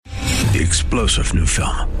The explosive new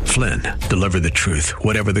film, Flynn, deliver the truth,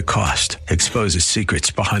 whatever the cost, exposes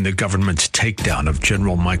secrets behind the government's takedown of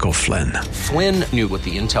General Michael Flynn. Flynn knew what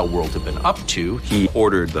the intel world had been up to. He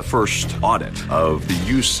ordered the first audit of the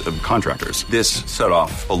use of contractors. This set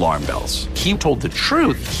off alarm bells. He told the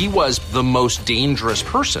truth. He was the most dangerous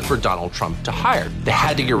person for Donald Trump to hire. They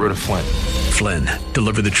had to get rid of Flynn. Flynn,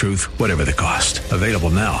 deliver the truth, whatever the cost. Available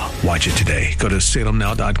now. Watch it today. Go to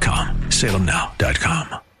salemnow.com.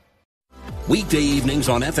 salemnow.com. Weekday evenings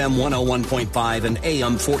on FM 101.5 and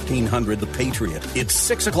AM 1400 The Patriot. It's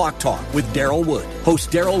 6 o'clock talk with Daryl Wood. Host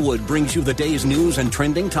Daryl Wood brings you the day's news and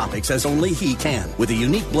trending topics as only he can, with a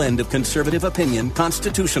unique blend of conservative opinion,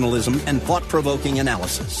 constitutionalism, and thought-provoking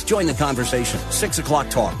analysis. Join the conversation. 6 o'clock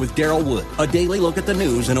talk with Daryl Wood. A daily look at the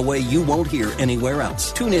news in a way you won't hear anywhere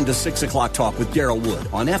else. Tune in to 6 o'clock talk with Daryl Wood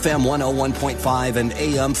on FM 101.5 and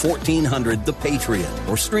AM 1400 The Patriot,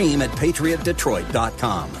 or stream at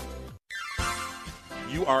patriotdetroit.com.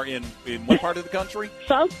 You are in what part of the country?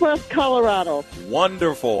 Southwest Colorado.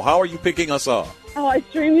 Wonderful. How are you picking us up? Oh, I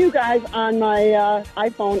stream you guys on my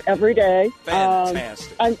iPhone every day.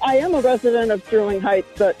 Fantastic. I am a resident of Sterling Heights,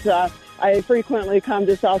 but I frequently come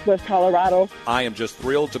to Southwest Colorado. I am just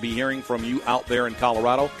thrilled to be hearing from you out there in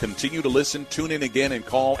Colorado. Continue to listen, tune in again, and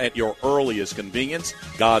call at your earliest convenience.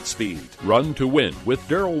 Godspeed. Run to Win with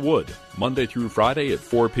Daryl Wood, Monday through Friday at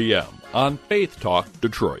 4 p.m. on Faith Talk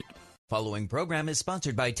Detroit. Following program is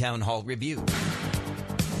sponsored by Town Hall Review.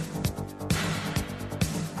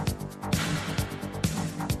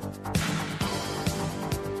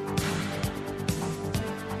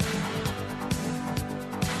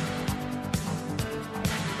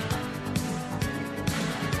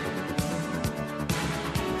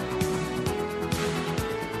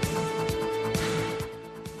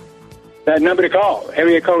 That number to call,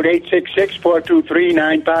 area code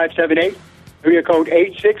 866-423-9578. Area code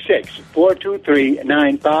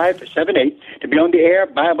 866-423-9578 to be on the air,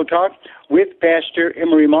 Bible Talk with Pastor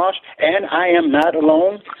Emery Moss. And I am not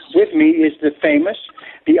alone. With me is the famous,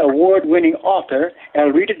 the award-winning author,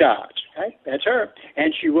 Elrita Dodds. Right? That's her.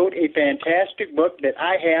 And she wrote a fantastic book that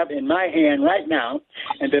I have in my hand right now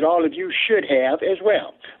and that all of you should have as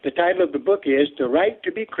well. The title of the book is The Right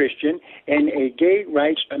to be Christian in a Gay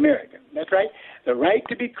Rights America. That's right. The Right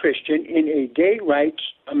to be Christian in a Gay Rights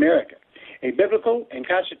America. A biblical and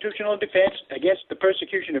constitutional defense against the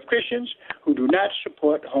persecution of Christians who do not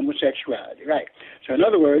support homosexuality. Right. So in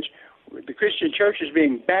other words, the Christian church is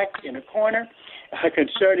being backed in a corner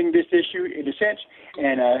concerning this issue in a sense,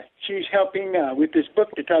 and she's helping with this book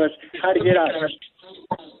to tell us how to get out of it.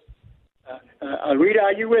 Rita,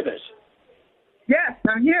 are you with us? Yes,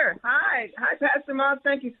 I'm here. Hi, Pastor Moss.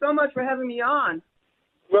 Thank you so much for having me on.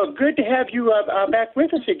 Well, good to have you back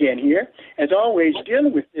with us again here, as always,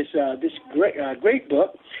 dealing with this great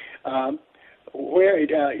book, where,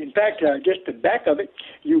 in fact, just the back of it,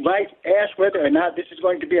 you might ask whether or not this is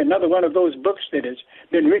going to be another one of those books that has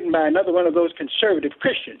been written by another one of those conservative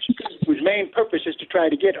Christians whose main purpose is to try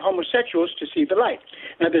to get homosexuals to see the light.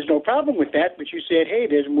 Now, there's no problem with that, but you said, hey,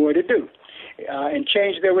 there's more to do, and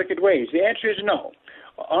change their wicked ways. The answer is no.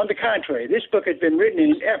 On the contrary, this book has been written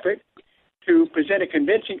in an effort to present a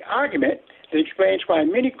convincing argument that explains why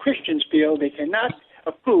many Christians feel they cannot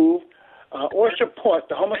approve or support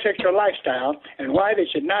the homosexual lifestyle and why they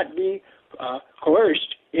should not be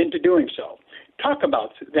coerced into doing so. Talk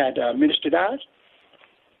about that, Minister Dodds.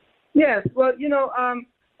 Yes, well,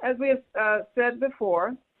 as we have said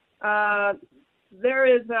before, there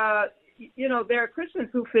are Christians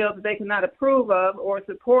who feel that they cannot approve of or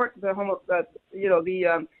support the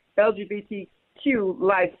LGBTQ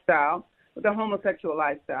lifestyle, the homosexual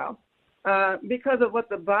lifestyle, because of what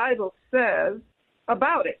the Bible says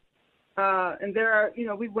about it. And there are,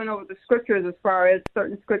 we went over the scriptures as far as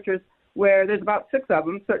certain scriptures where there's about 6 of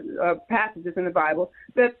them, certain passages in the Bible,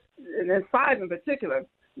 and there's 5 in particular,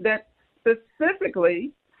 that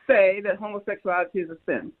specifically say that homosexuality is a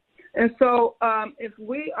sin. And so if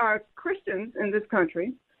we are Christians in this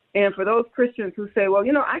country, and for those Christians who say, well,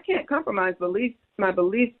 I can't compromise my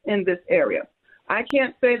beliefs in this area. I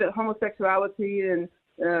can't say that homosexuality and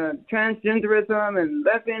transgenderism and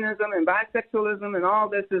lesbianism and bisexualism and all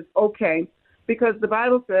this is okay, because the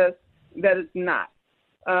Bible says that it's not.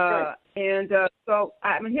 Right. So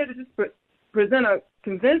I'm here to just present a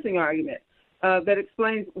convincing argument that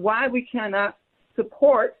explains why we cannot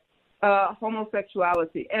support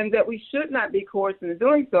homosexuality and that we should not be coerced into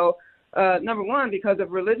doing so, number one, because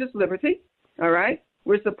of religious liberty, all right?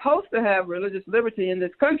 We're supposed to have religious liberty in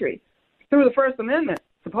this country through the First Amendment,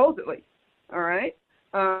 supposedly, all right?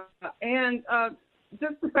 And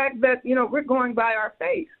just the fact that, we're going by our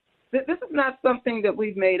faith. this is not something that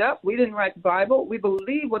we've made up. We didn't write the Bible. We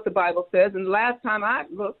believe what the Bible says. And the last time I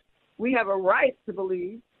looked, we have a right to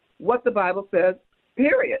believe what the Bible says,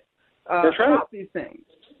 period, That's right. about these things.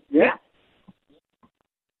 Yeah.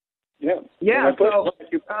 Yeah. So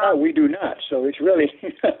we do not. So it's really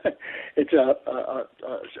it's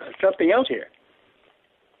something else here.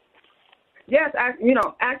 Yes,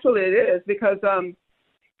 actually it is, because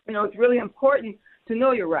it's really important to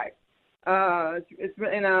know your rights. It's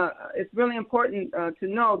really important to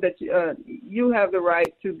know that you have the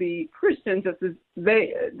right to be Christian, just as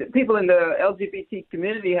the people in the LGBT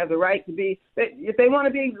community have the right to be. If they want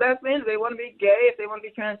to be lesbian, if they want to be gay, if they want to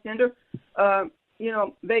be transgender,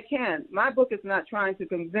 they can. My book is not trying to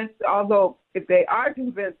convince, although if they are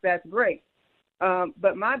convinced, that's great.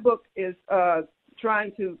 But my book is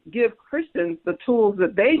trying to give Christians the tools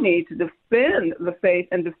that they need to defend the faith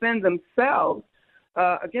and defend themselves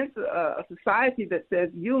against a society that says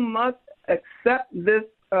you must accept this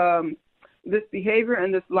behavior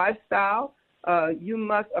and this lifestyle. You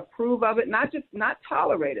must approve of it, not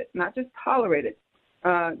tolerate it.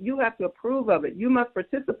 You have to approve of it. You must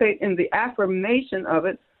participate in the affirmation of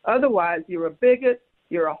it. Otherwise, you're a bigot.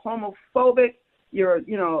 You're a homophobic. You're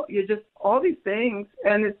just all these things.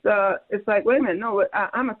 And it's like, wait a minute, no,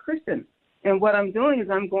 I'm a Christian, and what I'm doing is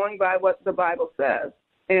I'm going by what the Bible says.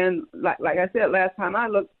 And like I said, last time I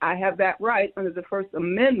looked, I have that right under the First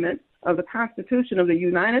Amendment of the Constitution of the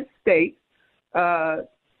United States to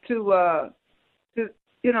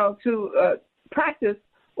practice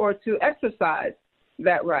or to exercise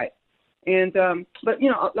that right. And but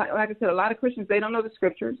like I said, a lot of Christians, they don't know the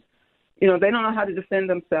scriptures. They don't know how to defend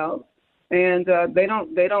themselves, and they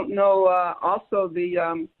don't know also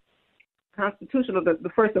the Constitution of the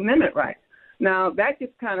First Amendment right. Now that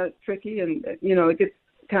gets kind of tricky, and it gets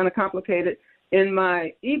kind of complicated. In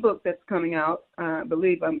my ebook that's coming out, I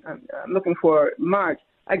believe I'm looking for March,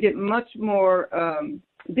 I get much more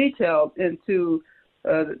detailed into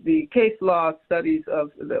the case law studies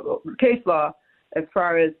of the case law as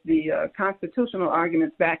far as the constitutional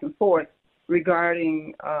arguments back and forth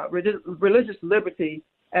regarding religious liberty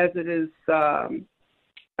as it is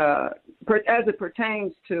as it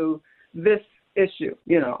pertains to this issue,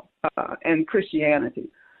 and Christianity.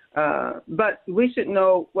 But we should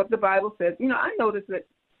know what the Bible says. I noticed that,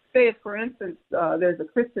 say if, for instance, there's a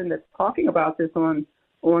Christian that's talking about this on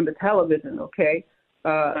the television, okay?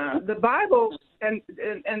 The Bible and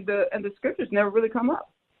the scriptures never really come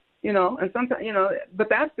up, and sometimes, but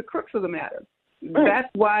that's the crux of the matter. Right. That's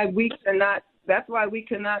why we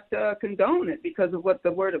cannot condone it, because of what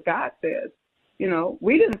the Word of God says.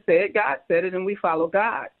 We didn't say it, God said it, and we follow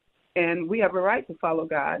God. And we have a right to follow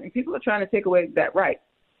God, and people are trying to take away that right.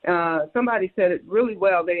 Somebody said it really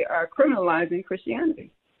well. They are criminalizing Christianity.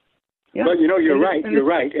 Yeah. Well, you're right. You're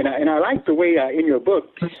right, and I like the way in your book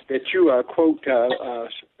that you quote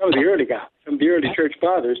some of the early guys, some of the early church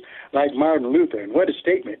fathers, like Martin Luther. And what a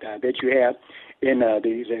statement that you have in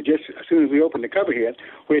these. Just as soon as we open the cover here,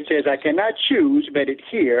 where it says, "I cannot choose but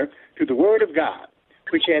adhere to the Word of God,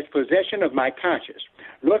 which has possession of my conscience.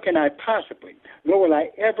 Nor can I possibly, nor will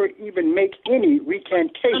I ever even make any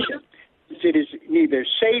recantation. It is neither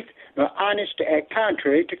safe nor honest to act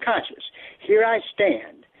contrary to conscience. Here I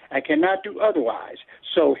stand. I cannot do otherwise.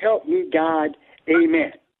 So help me God.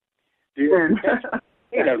 Amen."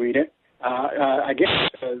 Rita. I guess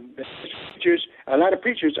a lot of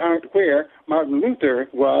preachers aren't where Martin Luther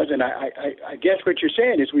was, and I guess what you're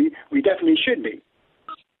saying is we definitely should be.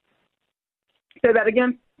 Say that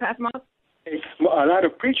again, Pastor Moss. A lot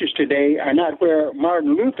of preachers today are not where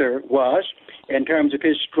Martin Luther was in terms of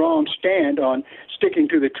his strong stand on sticking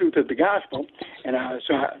to the truth of the gospel. And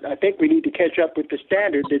so I think we need to catch up with the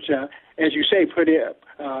standard that's, as you say, put it,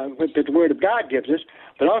 that the Word of God gives us,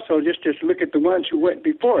 but also just look at the ones who went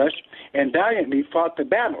before us and valiantly fought the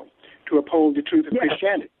battle to uphold the truth of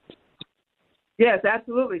Christianity. Yes,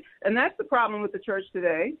 absolutely. And that's the problem with the church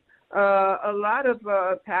today. A lot of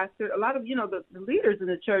pastors, a lot of, the leaders in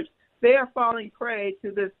the church, they are falling prey to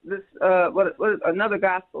this what another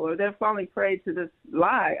gospel, or they're falling prey to this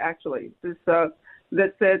lie, actually, this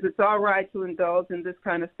that says it's all right to indulge in this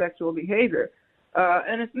kind of sexual behavior,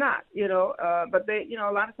 and it's not, But they,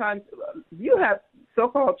 a lot of times, you have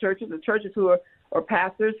so-called churches, or churches who are, or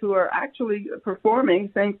pastors who are actually performing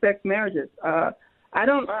same-sex marriages. I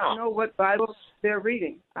don't know what Bible they're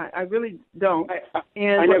reading. I really don't. I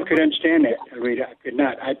never could understand that, Rita. I could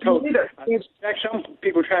not. In fact, some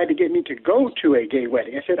people tried to get me to go to a gay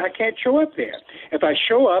wedding. I said, I can't show up there. If I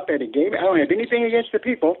show up at a gay wedding, I don't have anything against the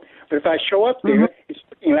people, but if I show up there, it's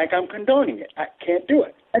looking like I'm condoning it. I can't do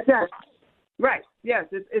it. Exactly. Right. Yes.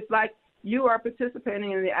 It's like you are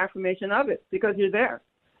participating in the affirmation of it because you're there.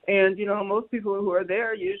 And, most people who are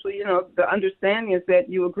there usually, the understanding is that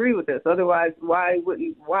you agree with this. Otherwise, why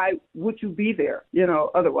would you be there,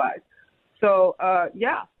 otherwise? So,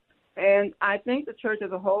 And I think the church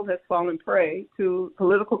as a whole has fallen prey to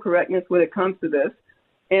political correctness when it comes to this.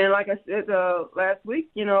 And like I said last week,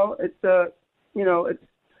 there's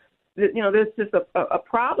just a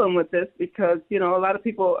problem with this because, a lot of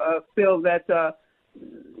people feel that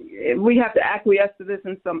we have to acquiesce to this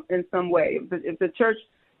in some way. If the church,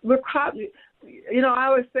 I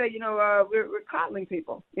always say, we're coddling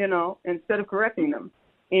people, instead of correcting them.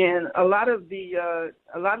 And a lot of the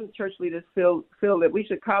church leaders feel that we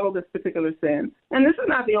should coddle this particular sin. And this is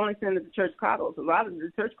not the only sin that the church coddles. A lot of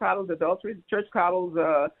the church coddles adultery. The church coddles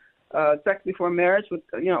sex before marriage with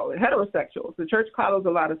heterosexuals. The church coddles a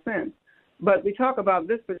lot of sins. But we talk about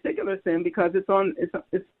this particular sin because it's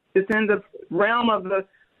in the realm of the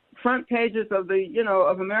front pages of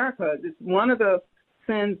of America. It's one of the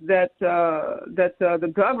sins that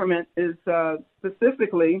the government is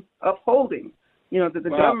specifically upholding. That the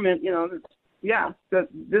government,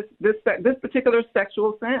 this particular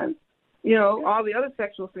sexual sin, all the other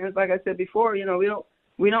sexual sins, like I said before,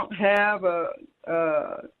 we don't have a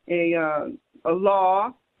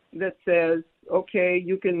law that says, okay,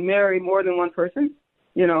 you can marry more than one person.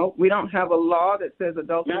 We don't have a law that says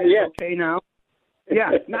adultery is okay now.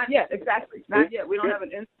 Yeah, not yet, exactly, not yet. We don't have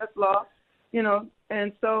an incest law,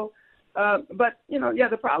 and so. But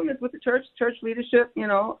the problem is with the church leadership,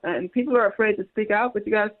 and people are afraid to speak out, but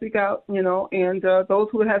you got to speak out, and those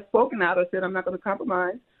who have spoken out have said, I'm not going to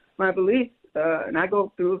compromise my beliefs. And I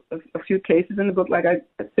go through a few cases in the book, like I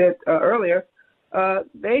said earlier.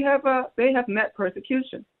 They have met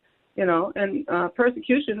persecution, and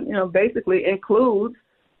persecution, basically includes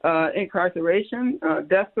incarceration,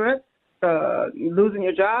 death threats, losing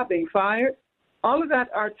your job, being fired. All of that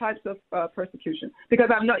are types of persecution. Because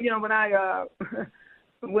I'm not, when I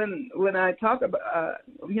when I talk about,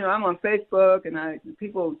 I'm on Facebook and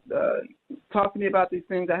people talk to me about these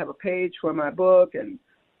things. I have a page for my book and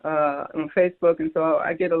on Facebook, and so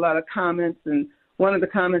I get a lot of comments. And one of the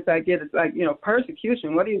comments I get is like,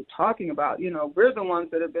 persecution. What are you talking about? We're the ones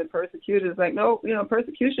that have been persecuted. It's like, no,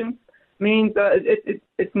 persecution means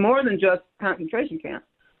it's more than just concentration camp.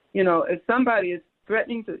 If somebody is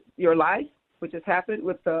threatening your life, which has happened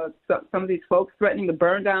with some of these folks threatening to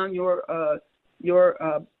burn down your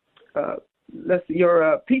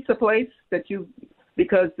pizza place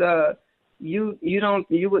because you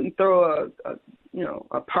wouldn't throw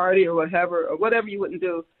a party or whatever you wouldn't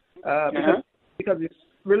do because of your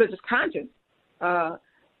religious conscience,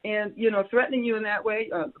 and threatening you in that way,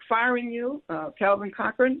 firing you. Calvin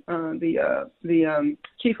Cochran, the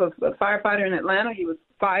chief of firefighter in Atlanta, he was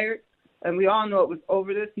fired. And we all know it was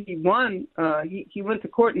over this. He won. He went to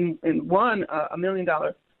court and won $1 million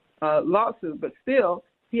lawsuit. But still,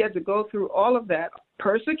 he had to go through all of that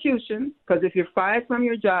persecution. Because if you're fired from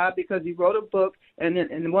your job because you wrote a book, and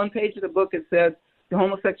then in one page of the book it says the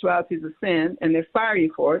homosexuality is a sin, and they fire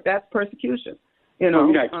you for it, that's persecution. That's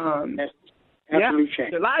absolute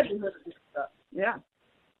shame. Your livelihood is stuff. Yeah.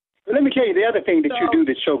 But let me tell you the other thing that you do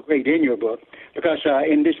that's so great in your book, because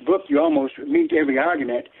in this book you almost meet every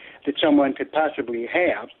argument that someone could possibly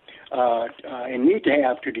have and need to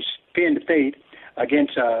have to defend the faith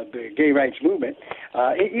against the gay rights movement,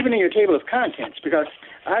 even in your table of contents, because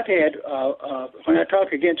I've had, when I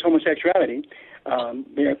talk against homosexuality,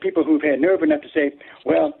 there are people who've had nerve enough to say,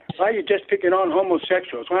 well, why are you just picking on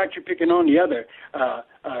homosexuals? Why aren't you picking on the other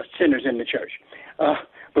sinners in the church?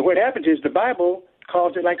 But what happens is the Bible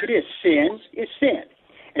calls it like it is. Sin is sin.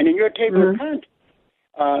 And in your table of contents,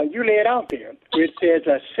 you lay it out there. It says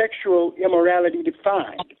sexual immorality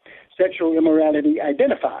defined, sexual immorality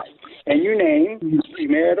identified. And you name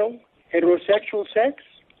premarital, heterosexual sex,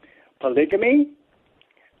 polygamy,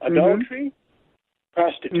 adultery,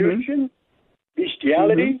 prostitution,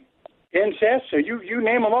 bestiality, incest. So you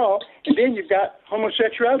name them all. And then you've got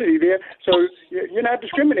homosexuality there. So you're not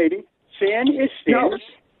discriminating. Sin is sin. No.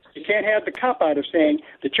 You can't have the cop-out of saying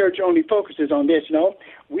the church only focuses on this. No,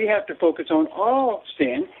 we have to focus on all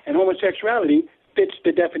sin, and homosexuality fits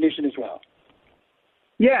the definition as well.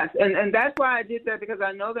 Yes, and that's why I did that, because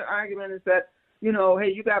I know the argument is that,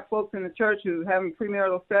 hey, you got folks in the church who having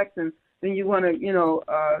premarital sex, and then you want to,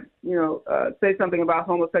 say something about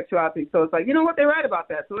homosexuality. So it's like, you know what, they're right about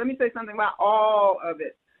that. So let me say something about all of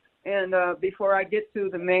it, and before I get to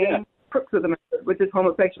the main crux of the matter, which is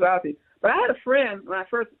homosexuality. But I had a friend when I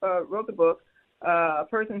first wrote the book, a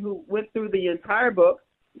person who went through the entire book,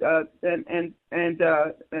 and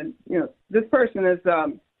this person is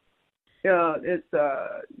it's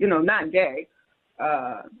not gay.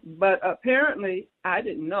 But apparently, I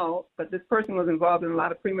didn't know, but this person was involved in a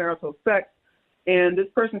lot of premarital sex. And this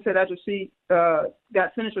person said after she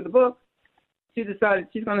got finished with the book, she decided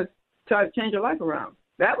she's going to try to change her life around.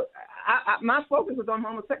 That was, my focus was on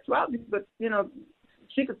homosexuality, but,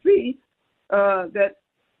 she could see that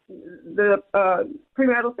the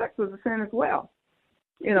premarital sex was a sin as well.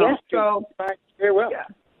 Yes, so very well. Yeah.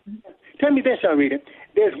 Tell me this, Rita.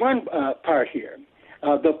 There's one part here,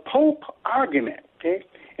 the Pope argument, okay,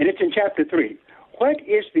 and it's in chapter 3. What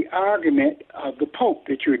is the argument of the Pope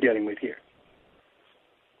that you're dealing with here?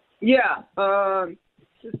 Yeah,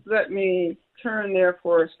 just let me turn there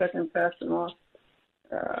for a second, Pastor Moss.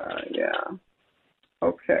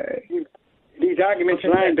 Okay. These arguments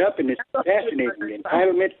lined up, and it's fascinating. The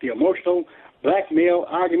entitlement, the emotional blackmail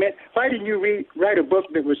argument. Why didn't you write a book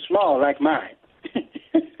that was small like mine? You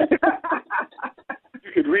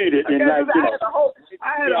could read it. Okay, I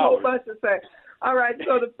had a whole bunch to say. All right,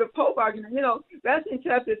 so the Pope argument, that's in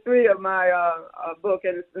chapter 3 of my book,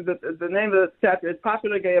 and the name of the chapter is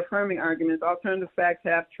Popular Gay Affirming Arguments, Alternative Facts,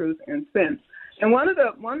 Half-Truth, and Sin. And one of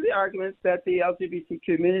the arguments that the LGBT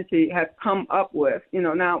community has come up with,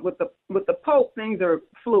 now with the Pope, things are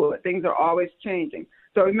fluid, things are always changing.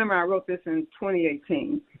 So remember, I wrote this in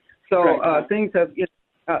 2018. So things have,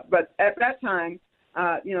 but at that time,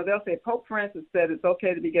 they'll say Pope Francis said it's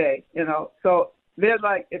okay to be gay, so. They're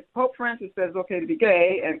like, if Pope Francis says it's okay to be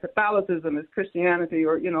gay and Catholicism is Christianity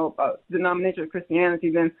or, a denomination of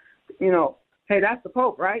Christianity, then, hey, that's the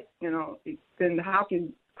Pope, right? Then how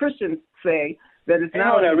can Christians say that it's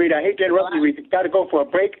not? Hold on, Rita. I hate to interrupt you. We've got to go for a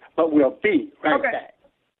break, but we'll be right back.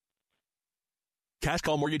 Cash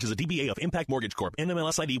Call Mortgage is a DBA of Impact Mortgage Corp.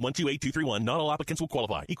 NMLS ID 128231. Not all applicants will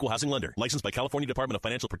qualify. Equal housing lender. Licensed by California Department of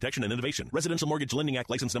Financial Protection and Innovation. Residential Mortgage Lending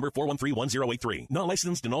Act license number 4131083. Not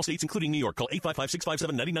licensed in all states, including New York. Call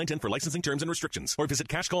 855-657-9910 for licensing terms and restrictions. Or visit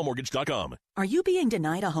cashcallmortgage.com. Are you being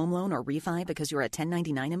denied a home loan or refi because you're a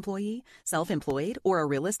 1099 employee, self-employed, or a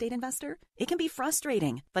real estate investor? It can be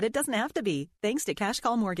frustrating, but it doesn't have to be, thanks to Cash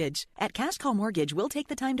Call Mortgage. At Cash Call Mortgage, we'll take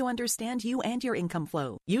the time to understand you and your income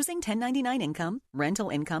flow. Using 1099 income, rental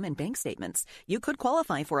income, and bank statements, you could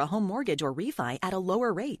qualify for a home mortgage or refi at a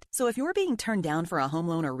lower rate. So if you're being turned down for a home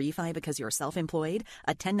loan or refi because you're self-employed,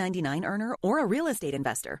 a 1099 earner, or a real estate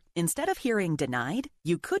investor, instead of hearing denied,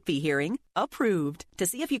 you could be hearing approved. To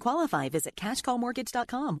see if you qualify, visit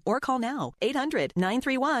cashcallmortgage.com or call now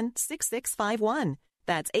 800-931-6651.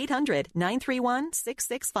 That's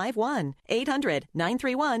 800-931-6651.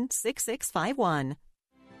 800-931-6651.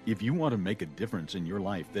 If you want to make a difference in your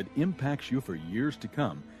life that impacts you for years to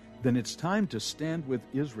come, then it's time to stand with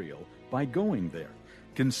Israel by going there.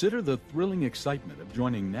 Consider the thrilling excitement of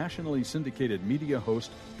joining nationally syndicated media host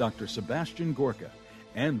Dr. Sebastian Gorka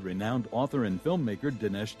and renowned author and filmmaker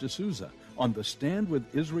Dinesh D'Souza on the Stand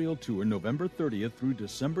with Israel Tour November 30th through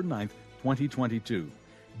December 9th, 2022.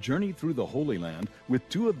 Journey through the Holy Land with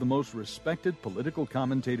two of the most respected political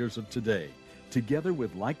commentators of today. Together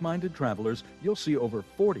with like-minded travelers, you'll see over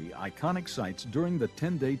 40 iconic sites during the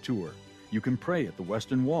 10-day tour. You can pray at the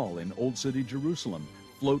Western Wall in Old City, Jerusalem,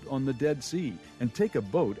 float on the Dead Sea, and take a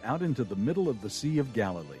boat out into the middle of the Sea of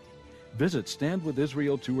Galilee. Visit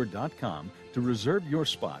StandWithIsraelTour.com to reserve your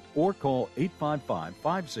spot or call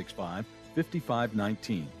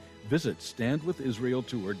 855-565-5519. Visit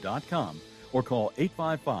StandWithIsraelTour.com or call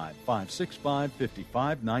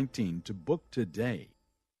 855-565-5519 to book today.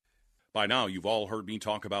 By now, you've all heard me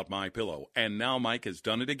talk about MyPillow, and now Mike has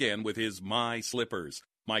done it again with his My Slippers.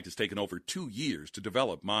 Mike has taken over 2 years to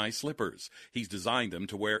develop My Slippers. He's designed them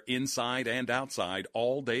to wear inside and outside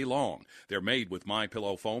all day long. They're made with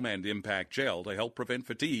MyPillow foam and impact gel to help prevent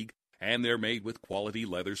fatigue, and they're made with quality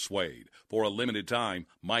leather suede. For a limited time,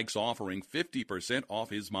 Mike's offering 50% off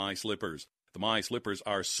his My Slippers. The My Slippers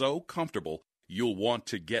are so comfortable, you'll want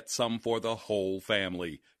to get some for the whole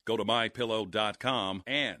family. Go to MyPillow.com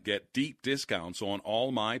and get deep discounts on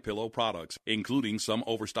all MyPillow products, including some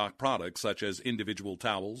overstock products such as individual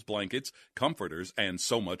towels, blankets, comforters, and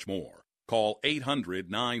so much more. Call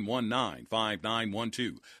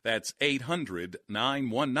 800-919-5912. That's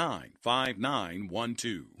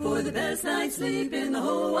 800-919-5912. For the best night's sleep in the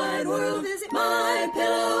whole wide world, visit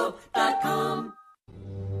MyPillow.com.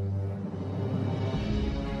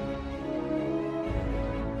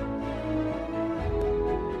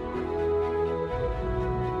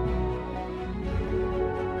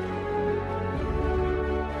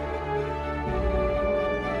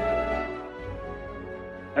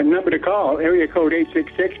 A number to call, area code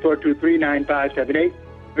 866-423-9578,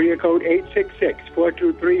 area code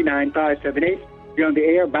 866-423-9578. You're on the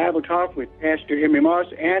air, Bible Talk with Pastor Emery Moss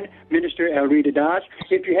and Minister Elrita Dodds.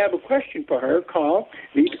 If you have a question for her, call.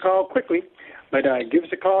 Need to call quickly, but give us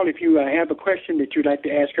a call if you have a question that you'd like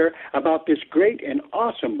to ask her about this great and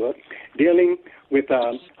awesome book dealing with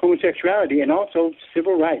homosexuality and also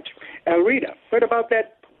civil rights. Elrita, what about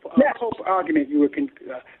that Pope argument you were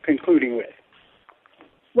concluding with?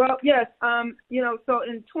 Well, yes. So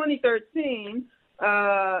in 2013,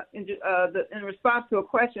 in response to a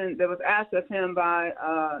question that was asked of him by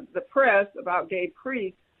the press about gay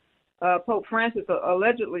priests, Pope Francis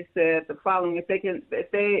allegedly said the following: if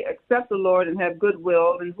they accept the Lord and have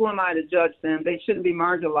goodwill, then who am I to judge them? They shouldn't be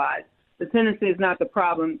marginalized. The tendency is not the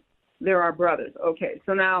problem. There are brothers. Okay,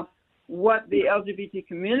 so now what the LGBT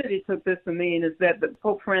community took this to mean is that the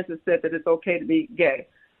Pope Francis said that it's okay to be gay.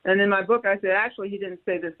 And in my book, I said, actually, he didn't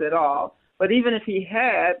say this at all. But even if he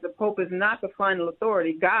had, the Pope is not the final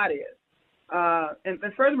authority. God is. And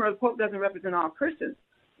furthermore, the Pope doesn't represent all Christians.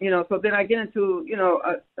 So then I get into,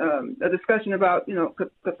 a discussion about,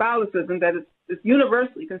 Catholicism, that is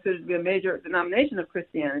universally considered to be a major denomination of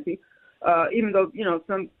Christianity, even though,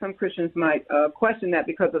 some Christians might question that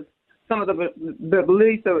because of some of the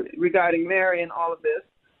beliefs regarding Mary and all of this,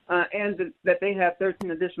 and that they have 13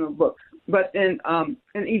 additional books. But in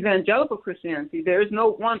evangelical Christianity, there is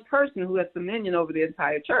no one person who has dominion over the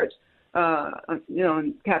entire church.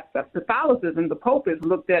 In Catholicism, the Pope is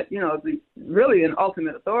looked at, really an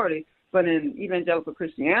ultimate authority. But in evangelical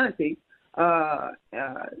Christianity,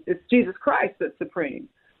 it's Jesus Christ that's supreme.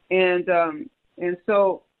 And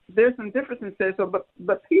so there's some differences there. So,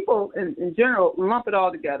 but people in general lump it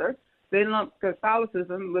all together. They lump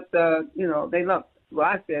Catholicism with they lump. Well,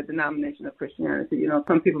 I said denomination of Christianity.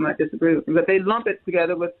 Some people might disagree with me, but they lump it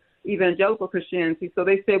together with evangelical Christianity. So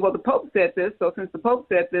they say, well, the Pope said this, so since the Pope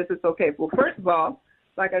said this, it's okay. Well, first of all,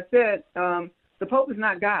 like I said, the Pope is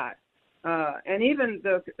not God. And even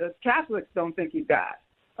the Catholics don't think he's God.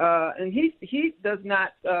 And he does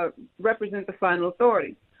not represent the final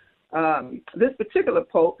authority. This particular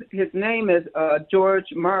Pope, his name is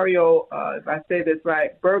George Mario, if I say this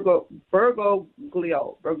right, Bergoglio,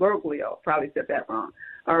 probably said that wrong.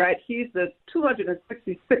 All right, he's the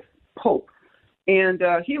 266th Pope, and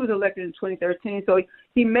he was elected in 2013. So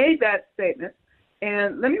he made that statement,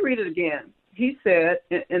 and let me read it again. He said,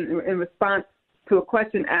 in response to a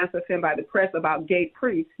question asked of him by the press about gay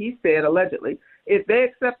priests, he said, allegedly, if they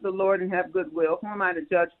accept the Lord and have goodwill, who am I to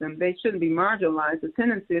judge them? They shouldn't be marginalized. The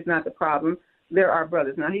tendency is not the problem. There are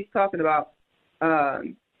brothers. Now, he's talking about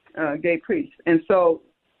gay priests. And so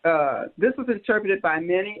this was interpreted by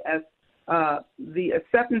many as the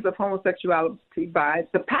acceptance of homosexuality by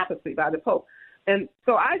the papacy, by the Pope. And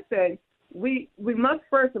so I say we must,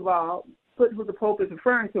 first of all, put who the Pope is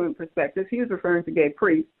referring to in perspective. He was referring to gay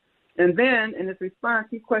priests. And then in his response,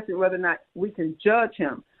 he questioned whether or not we can judge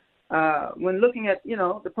him. When looking at,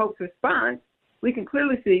 the Pope's response, we can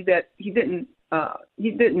clearly see that he didn't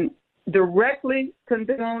directly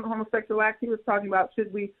condone homosexual acts. He was talking about,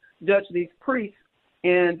 should we judge these priests,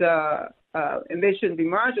 and they shouldn't be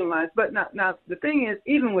marginalized. But now the thing is,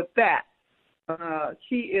 even with that,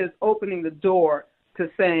 he is opening the door to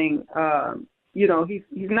saying,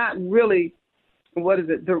 he's not really,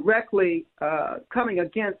 directly coming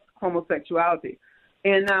against homosexuality.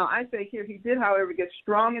 And now I say here, he did, however, get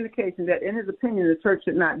strong indication that in his opinion, the church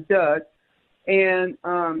should not judge. And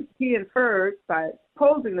he inferred by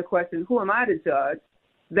posing the question, who am I to judge,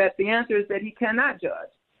 that the answer is that he cannot judge.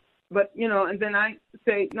 But, and then I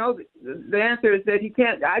say, no, the answer is that he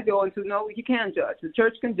can't. I go into, no, he can judge. The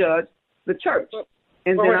church can judge the church.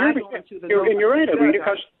 And then I go into the and you're right,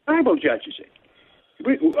 because the Bible judges it.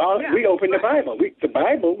 We open the Bible. The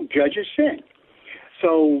Bible judges sin.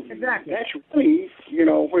 So exactly. That's really,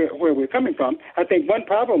 where we're coming from. I think one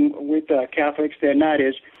problem with Catholics, they're not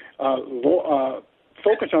as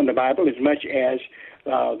focused on the Bible as much as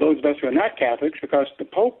those of us who are not Catholics, because the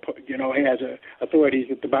Pope, has authorities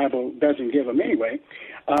that the Bible doesn't give them anyway.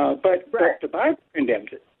 But the Bible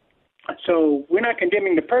condemns it. So we're not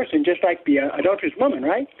condemning the person, just like the adulterous woman,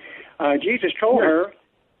 right? Jesus told her,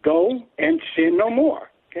 go and sin no more.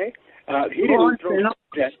 Okay? He didn't throw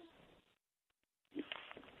that.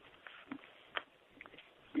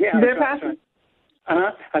 Yeah,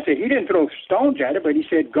 I said he didn't throw stones at her, but he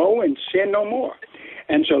said, go and sin no more.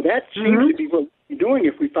 And so that seems to be what we're doing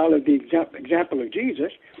if we follow the example of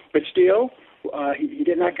Jesus. But still, he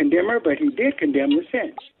did not condemn her, but he did condemn the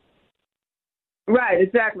sins. Right,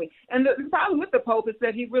 exactly. And the problem with the Pope is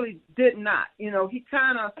that he really did not. He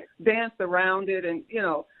kind of danced around it and,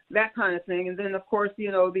 that kind of thing. And then, of course, the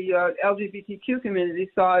LGBTQ community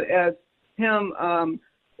saw it as him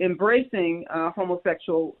embracing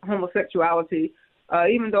homosexuality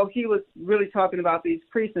even though he was really talking about these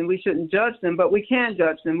priests and we shouldn't judge them, but we can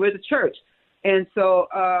judge them. We're the church. And so,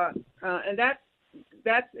 and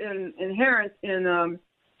that's inherent in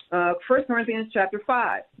 1 Corinthians chapter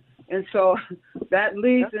 5. And so that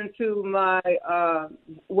leads into my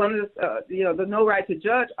one of the the no right to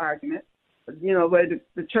judge argument. Where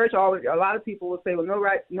the church always, a lot of people will say, well,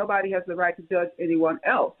 nobody has the right to judge anyone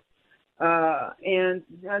else. And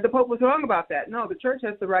the Pope was wrong about that. No, the church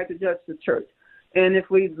has the right to judge the church. And if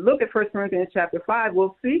we look at 1 Corinthians chapter 5,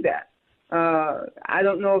 we'll see that. I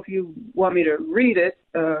don't know if you want me to read it,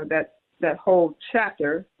 that whole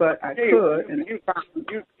chapter, but I could. And you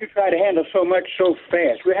try to handle so much so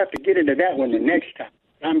fast. We'll have to get into that one the next time.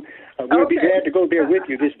 We'll be glad to go there with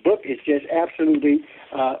you. This book is just absolutely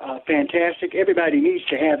fantastic. Everybody needs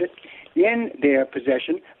to have it in their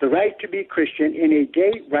possession, The Right to be Christian in a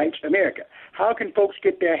Gay Rights America. How can folks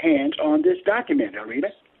get their hands on this document,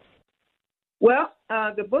 Arita? Well,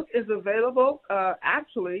 the book is available.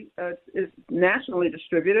 Actually, it's nationally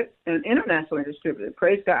distributed and internationally distributed.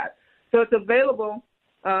 Praise God. So it's available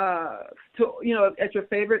at your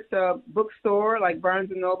favorite bookstore like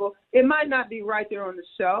Barnes & Noble. It might not be right there on the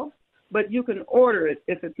shelf, but you can order it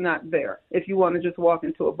if it's not there, if you want to just walk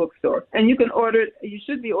into a bookstore. And you can order it. You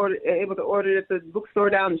should be able to order it at the bookstore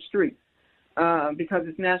down the street because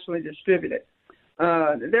it's nationally distributed.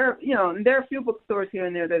 There are a few bookstores here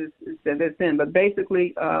and there that it's in, but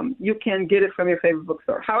basically you can get it from your favorite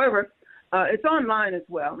bookstore. However, it's online as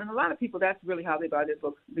well, and a lot of people, that's really how they buy their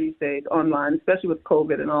books these days, online, especially with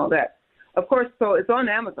COVID and all that. Of course, so it's on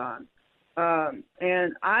Amazon,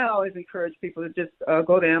 and I always encourage people to just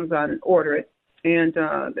go to Amazon and order it, and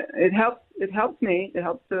it helps me, it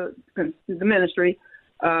helps the ministry,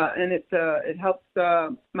 and it helps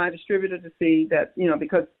my distributor to see that,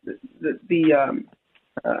 because the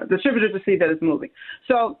distributor to see that it's moving.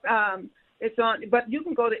 So it's on, but you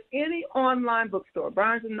can go to any online bookstore,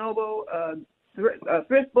 Barnes & Noble,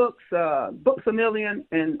 Thrift Books, Books A Million,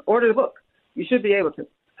 and order the book. You should be able to.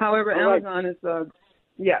 However, Amazon is, So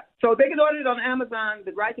they can order it on Amazon,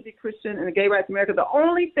 The Right to be Christian and the Gay Rights America. The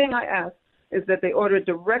only thing I ask is that they order it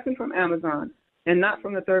directly from Amazon and not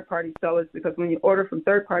from the third-party sellers, because when you order from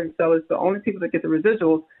third-party sellers, the only people that get the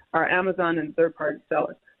residuals are Amazon and third-party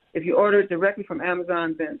sellers. If you order it directly from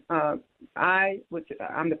Amazon, then I'm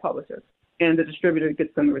the publisher, and the distributor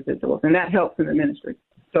gets some residuals, and that helps in the ministry.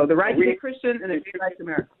 So The Right to be Christian and the Gay Rights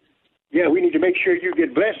America. Yeah, we need to make sure you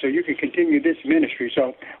get blessed so you can continue this ministry.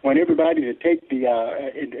 So I want everybody to take the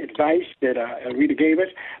advice that Rita gave us.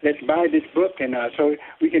 Let's buy this book, and so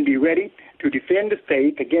we can be ready to defend the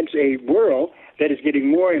faith against a world that is getting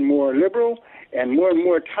more and more liberal and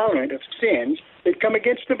more tolerant of sins that come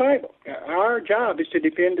against the Bible. Our job is to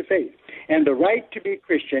defend the faith. And The Right to be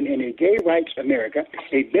Christian in a Gay Rights America,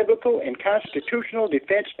 a biblical and constitutional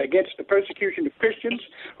defense against the persecution of Christians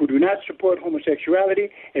who do not support homosexuality,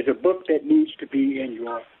 is a book that needs to be in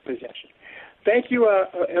your possession. Thank you,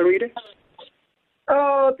 Arita.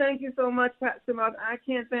 Oh, thank you so much, Pastor Mark. I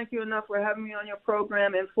can't thank you enough for having me on your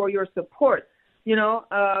program and for your support.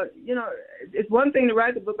 It's one thing to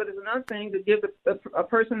write the book, but it's another thing to give a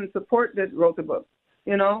person support that wrote the book,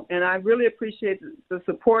 and I really appreciate the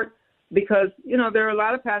support, because, there are a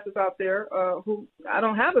lot of pastors out there who I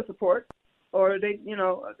don't have the support, or they,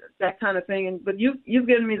 that kind of thing. But you've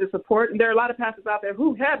given me the support, and there are a lot of pastors out there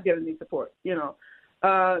who have given me support,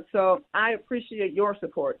 so I appreciate your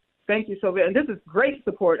support. Thank you so much. And this is great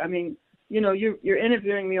support. I mean, you're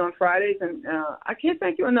interviewing me on Fridays, and I can't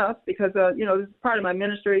thank you enough, because, this is part of my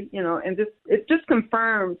ministry, and it just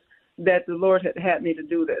confirms that the Lord had me to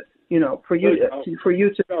do this, for you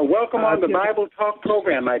to. Welcome on the Bible Talk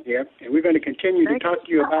program, my dear, and we're going to continue to talk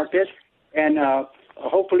to you about this, and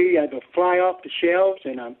hopefully it'll fly off the shelves,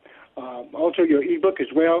 and also your ebook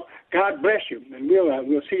as well. God bless you, and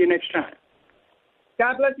we'll see you next time.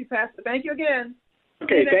 God bless you, Pastor. Thank you again.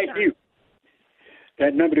 Okay, thank you.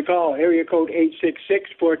 That number to call, area code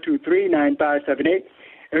 866-423-9578.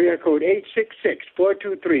 Area code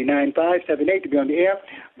 866-423-9578 to be on the air.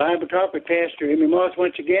 Bible Talk with Pastor Emmy Moss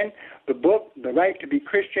once again. The book, The Right to be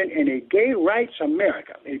Christian in a Gay Rights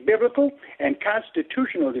America, a biblical and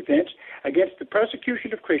constitutional defense against the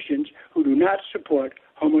persecution of Christians who do not support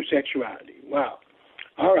homosexuality. Wow.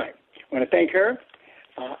 All right. I want to thank her.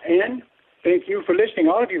 And thank you for listening,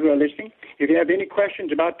 all of you who are listening. If you have any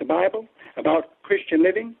questions about the Bible, about Christian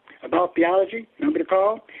living, about theology, number to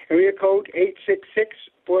call, area code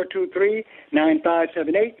 866-423-9578,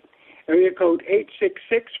 area code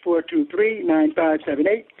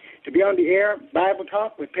 866-423-9578, to be on the air, Bible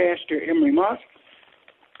Talk with Pastor Emery Moss.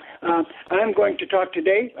 I'm going to talk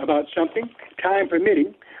today about something, time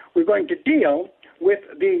permitting. We're going to deal with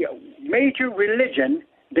the major religion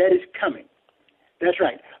that is coming. That's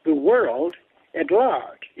right. The world at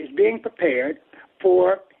large is being prepared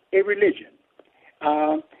for a religion.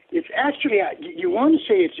 It's actually, you want to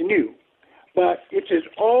say it's new, but it's as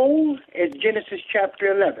old as Genesis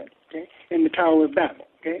chapter 11, okay, in the Tower of Babel,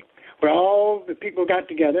 okay, where all the people got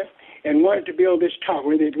together and wanted to build this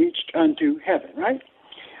tower that reached unto heaven, right?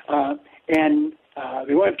 And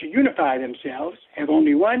they wanted to unify themselves, have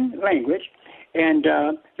only one language, and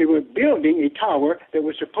they were building a tower that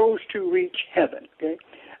was supposed to reach heaven, okay?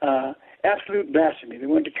 Absolute blasphemy. They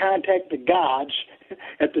wanted to contact the gods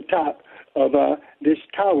at the top of this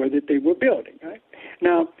tower that they were building, right?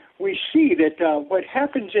 Now, we see that what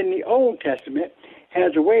happens in the Old Testament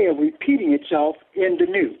has a way of repeating itself in the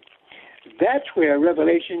New. That's where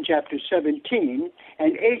Revelation chapter 17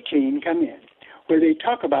 and 18 come in, where they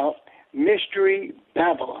talk about Mystery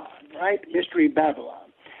Babylon, right? Mystery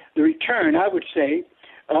Babylon. The return, I would say,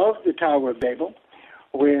 of the Tower of Babel,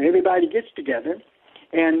 where everybody gets together,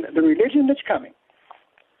 and the religion that's coming,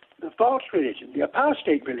 the false religion, the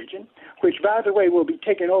apostate religion, which, by the way, will be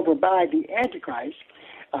taken over by the Antichrist.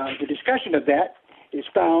 The discussion of that is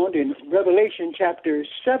found in Revelation chapter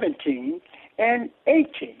 17 and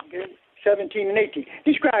 18. 17 and 18.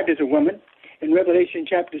 Described as a woman in Revelation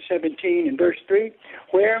chapter 17 and verse 3,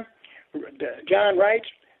 where John writes,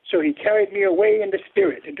 "So he carried me away in the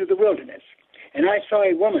spirit into the wilderness, and I saw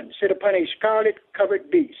a woman sit upon a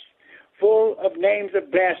scarlet-covered beast, full of names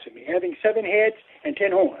of blasphemy, having 7 heads and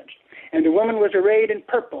 10 horns. And the woman was arrayed in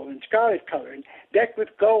purple and scarlet color, and decked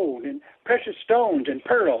with gold and precious stones and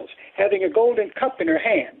pearls, having a golden cup in her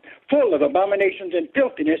hand, full of abominations and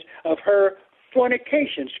filthiness of her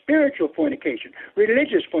fornication, spiritual fornication,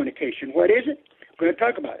 religious fornication." What is it? We're going to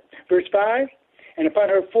talk about it. Verse 5, "And upon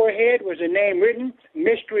her forehead was a name written,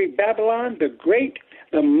 Mystery Babylon, the Great,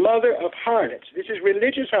 the mother of harlots." This is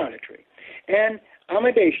religious harlotry. "And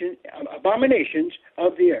abominations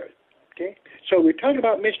of the earth." Okay? So we're talking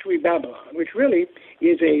about Mystery Babylon, which really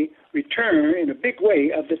is a return in a big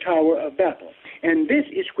way of the Tower of Babel. And this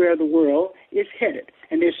is where the world is headed.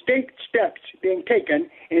 And there's steps being taken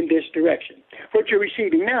in this direction. What you're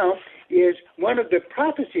receiving now is one of the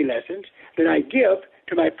prophecy lessons that I give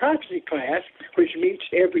to my prophecy class, which meets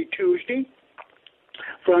every Tuesday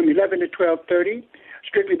from 11 to 12:30.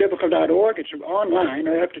 strictlybiblical.org. It's online.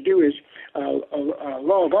 All you have to do is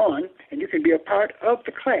log on, and you can be a part of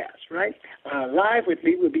the class, right? Live with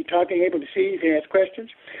me, we'll be talking, able to see, you can ask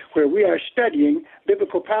questions, where we are studying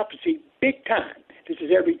biblical prophecy big time. This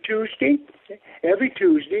is every Tuesday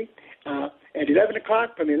at 11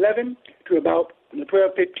 o'clock, from 11 to about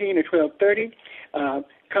 12:15 or 12:30.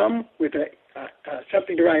 Come with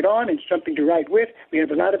something to write on and something to write with. We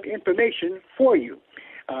have a lot of information for you.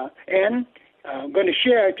 And I'm going to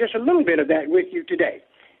share just a little bit of that with you today.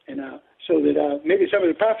 And so that maybe some of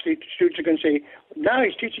the prophecy students are going to say, now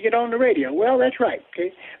he's teaching it on the radio. Well, that's right.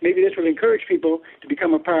 Okay, maybe this will encourage people to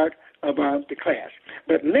become a part of the class.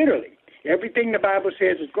 But literally, everything the Bible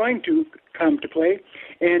says is going to come to play,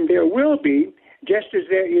 and there will be, just as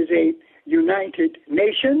there is a United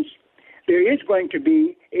Nations, there is going to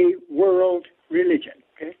be a world religion,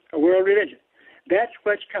 okay? A world religion. That's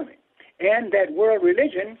what's coming. And that world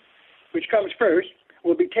religion, which comes first,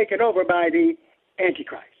 will be taken over by the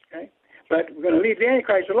Antichrist, okay? But we're going to leave the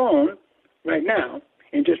Antichrist alone right now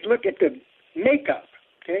and just look at the makeup,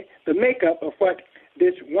 okay? The makeup of what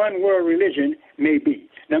this one world religion may be.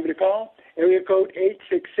 Number to call, area code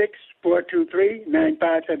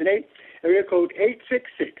 866-423-9578. Area code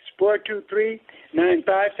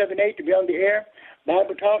 866-423-9578 to be on the air.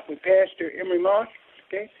 Bible Talk with Pastor Emery Moss.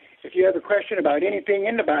 Okay? If you have a question about anything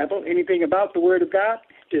in the Bible, anything about the Word of God,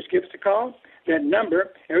 just give us a call. That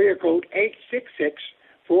number, area code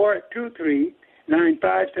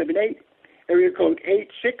 866-423-9578. Area code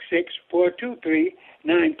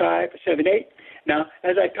 866-423-9578. Now,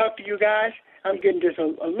 as I talk to you guys, I'm getting just a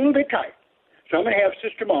little bit tight. So I'm going to have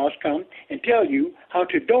Sister Moss come and tell you how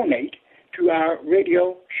to donate to our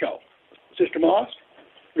radio show. Sister Moss,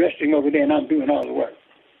 resting over there, and I'm doing all the work.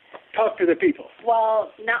 Talk to the people.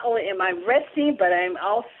 Well, not only am I resting, but I'm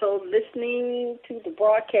also listening to the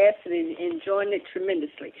broadcast and enjoying it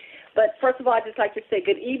tremendously. But first of all, I'd just like to say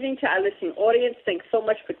good evening to our listening audience. Thanks so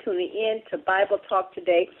much for tuning in to Bible Talk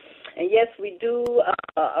today. And yes, we do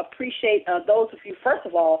appreciate those of you, first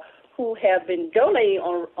of all, who have been donating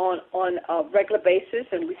on a regular basis,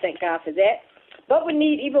 and we thank God for that. But we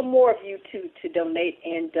need even more of you to donate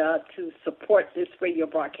and to support this radio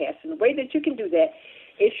broadcast. And the way that you can do that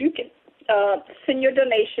is you can send your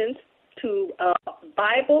donations to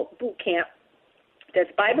Bible Boot Camp.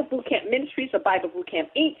 That's Bible Boot Camp Ministries or Bible Boot Camp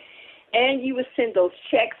Inc. And you would send those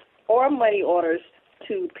checks or money orders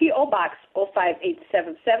to P.O. Box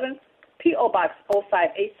 05877, P.O. Box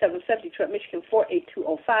 05877, Detroit, Michigan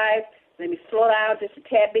 48205. Let me slow down just a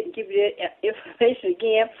tad bit and give you the information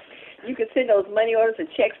again. You can send those money orders and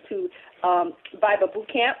checks to Bible Boot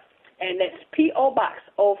Camp, and that's P.O. Box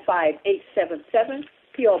 05877,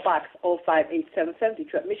 P.O. Box 05877,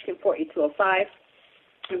 Detroit, Michigan 48205.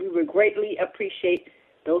 And we would greatly appreciate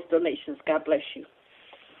those donations. God bless you.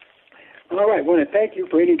 All right. I want to thank you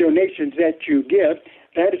for any donations that you give.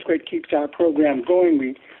 That is what keeps our program going.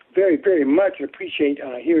 We very, very much appreciate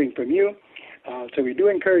hearing from you. So we do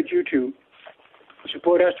encourage you to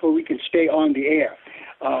support us so we can stay on the air.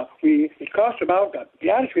 It costs about, to be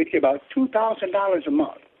honest with you, about $2,000 a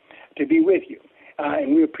month to be with you.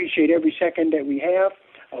 And we appreciate every second that we have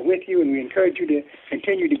with you, and we encourage you to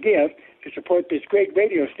continue to give to support this great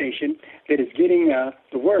radio station that is getting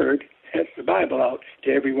the word, that's the Bible, out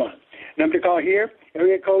to everyone. Number to call here,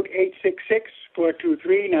 area code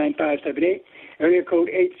 866-423-9578, area code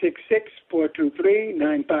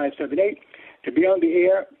 866-423-9578, to be on the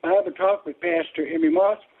air, Bible Talk with Pastor Emery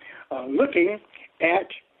Moss, looking at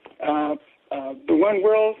the one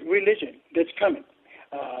world religion that's coming,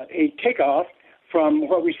 a takeoff from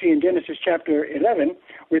what we see in Genesis chapter 11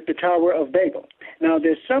 with the Tower of Babel. Now,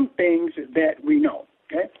 there's some things that we know.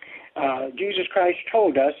 Okay? Jesus Christ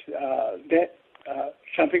told us that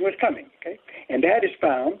something was coming, okay? And that is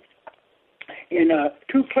found in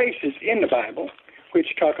two places in the Bible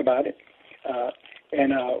which talk about it.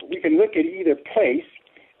 And we can look at either place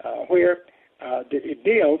where it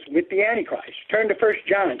deals with the Antichrist. Turn to 1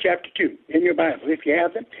 John chapter 2 in your Bible, if you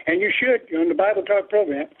have them. And you should. You're on the Bible Talk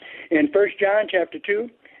program. In 1 John chapter 2,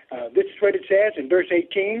 this is what it says in verse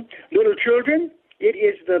 18. Little children, it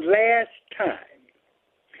is the last time.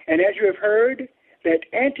 And as you have heard, that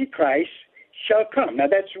Antichrist shall come. Now,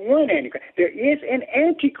 that's one Antichrist. There is an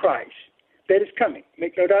Antichrist that is coming.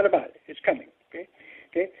 Make no doubt about it. It's coming. Okay?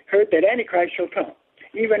 Heard that Antichrist shall come.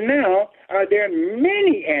 Even now, are there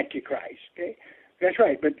many Antichrists? Okay? That's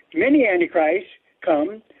right. But many Antichrists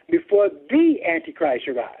come before the Antichrist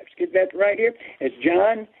arrives. Get that right here? As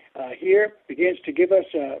John here begins to give us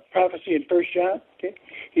prophecy in 1 John, okay?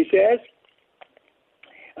 He says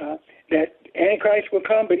that Antichrist will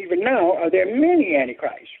come, but even now are there many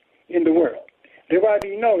Antichrists in the world. Thereby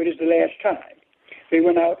we know it is the last time. They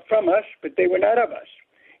went out from us, but they were not of us.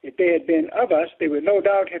 If they had been of us, they would no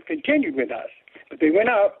doubt have continued with us. But they went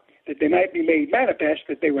out that they might be made manifest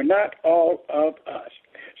that they were not all of us.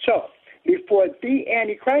 So, before the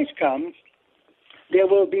Antichrist comes, there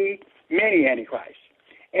will be many Antichrists.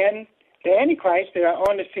 And the Antichrists that are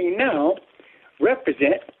on the scene now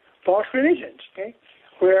represent false religions, okay,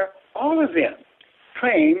 where all of them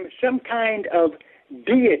claim some kind of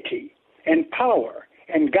deity and power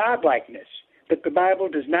and godlikeness that the Bible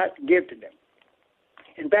does not give to them.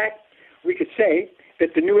 In fact, we could say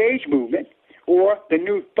that the New Age movement or the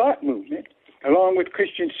New Thought movement, along with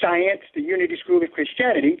Christian Science, the Unity School of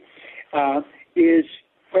Christianity, is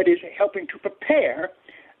what is helping to prepare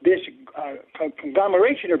this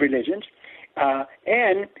conglomeration of religions,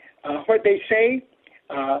 and what they say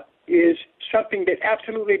is something that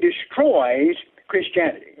absolutely destroys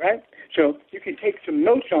Christianity, right? So you can take some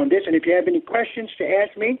notes on this, and if you have any questions to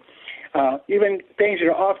ask me, even things that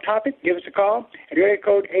are off topic, give us a call at area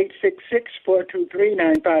code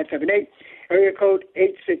 866-423-9578, area code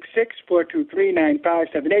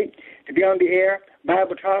 866-423-9578, to be on the air,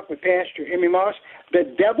 Bible Talk with Pastor Emery Moss. The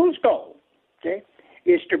devil's goal, okay,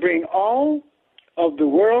 is to bring all of the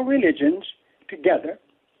world religions together,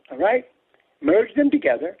 all right, merge them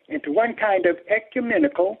together into one kind of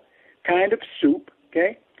ecumenical kind of soup,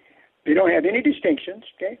 okay? They don't have any distinctions,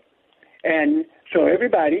 okay? And so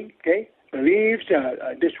everybody, okay, believes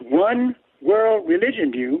this one world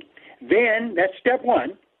religion view. Then, that's step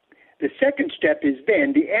one. The second step is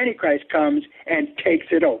then the Antichrist comes and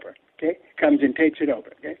takes it over, okay? Comes and takes it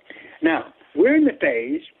over, okay? Now, we're in the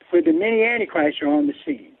phase where the many Antichrists are on the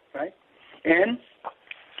scene, right? And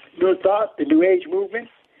New Thought, the New Age movement,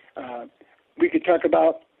 we could talk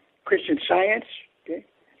about Christian Science, okay?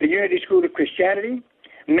 The Unity School of Christianity,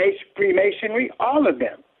 Freemasonry, all of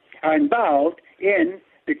them are involved in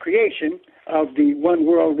the creation of the one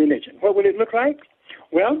world religion. What will it look like?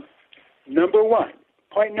 Well,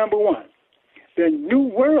 point number one, the new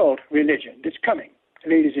world religion that's coming,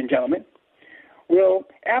 ladies and gentlemen, will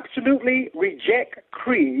absolutely reject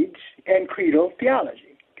creeds and creedal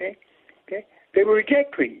theology, okay? They will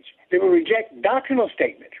reject creeds. They will reject doctrinal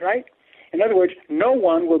statements, right? In other words, no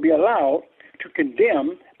one will be allowed to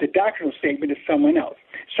condemn the doctrinal statement of someone else.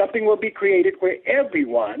 Something will be created where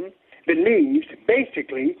everyone believes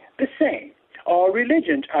basically the same. All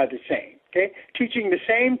religions are the same, okay? Teaching the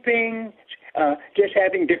same things, just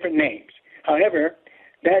having different names. However,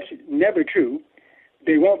 that's never true.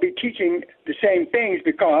 They won't be teaching the same things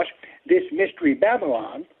because this mystery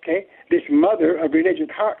Babylon, okay, this mother of religious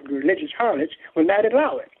harlots, will not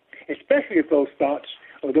allow it, especially if those thoughts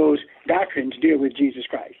or those doctrines deal with Jesus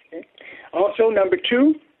Christ. Okay? Also, number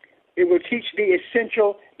two, it will teach the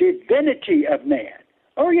essential divinity of man.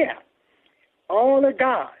 Oh, yeah. All are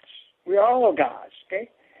gods. We're all gods, okay?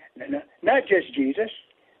 Not just Jesus.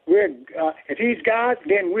 If he's God,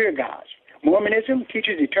 then we're gods. Mormonism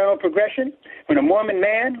teaches eternal progression. When a Mormon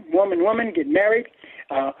man, Mormon woman get married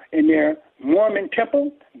in their Mormon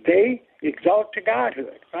temple, they exalt to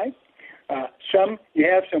godhood, right? You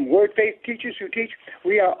have some word faith teachers who teach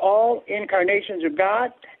we are all incarnations of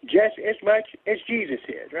God just as much as Jesus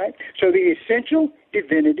is, right? So the essential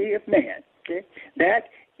divinity of man, okay, that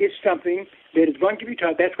is something that is going to be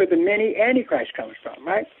taught. That's where the many Antichrist comes from,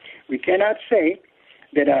 right? We cannot say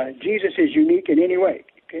that Jesus is unique in any way,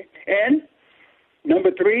 okay? And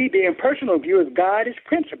number three, the impersonal view of God is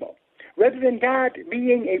principle. Rather than God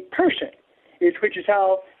being a person, which is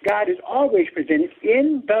how God is always presented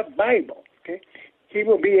in the Bible, okay? He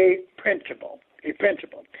will be a principle.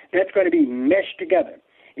 That's going to be meshed together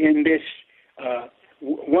in this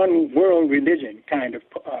one world religion kind of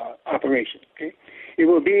operation, okay? It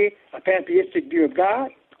will be a pantheistic view of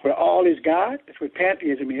God, where all is God. That's what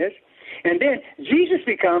pantheism is. And then Jesus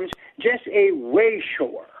becomes just a way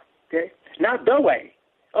shower, okay? Not the way.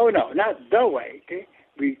 Oh, no, not the way, okay?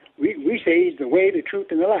 We say he's the way, the truth,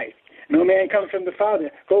 and the life. No man comes from the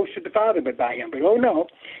Father, goes to the Father but by him. But, oh, no,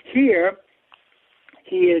 here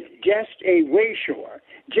he is just a way shower,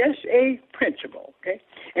 just a principle, okay?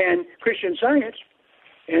 And Christian Science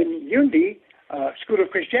and Unity School of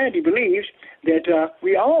Christianity believes that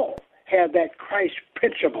we all have that Christ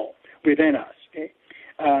principle within us, okay?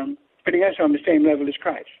 Putting us on the same level as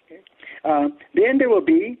Christ. Okay? Then there will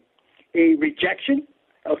be a rejection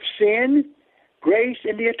of sin, grace,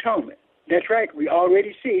 and the atonement. That's right. We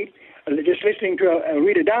already see, just listening to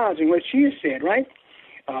Rita Dawes and what she has said, right,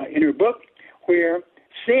 in her book, where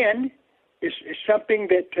sin is something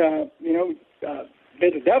that, that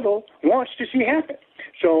the devil wants to see happen.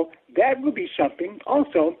 So that will be something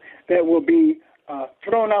also that will be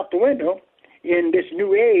thrown out the window in this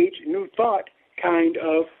new age, new thought kind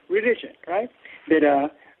of religion, right?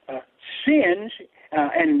 That sins,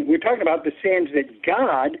 and we're talking about the sins that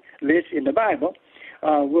God lists in the Bible,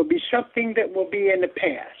 will be something that will be in the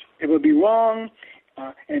past. It will be wrong,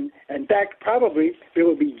 and in fact, probably there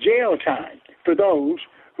will be jail time for those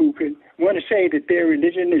who could want to say that their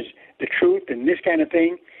religion is the truth and this kind of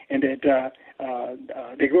thing, and that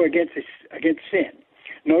they go against sin.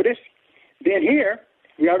 Notice, then here,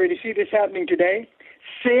 we already see this happening today.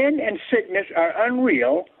 Sin and sickness are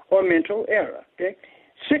unreal or mental error. Okay,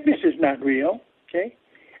 sickness is not real. Okay,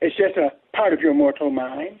 it's just a part of your mortal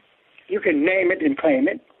mind. You can name it and claim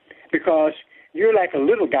it because you're like a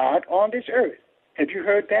little God on this earth. Have you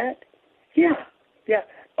heard that? Yeah.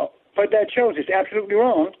 But that shows it's absolutely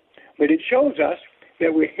wrong. But it shows us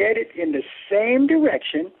that we're headed in the same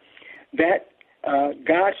direction that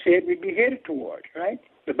God said we'd be headed towards. Right?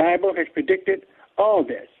 The Bible has predicted all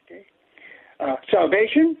this. Okay?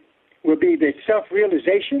 Salvation will be the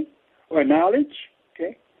self-realization or knowledge.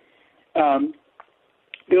 Okay?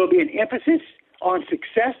 There will be an emphasis on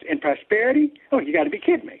success and prosperity. Oh, you got to be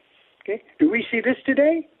kidding me. Okay? Do we see this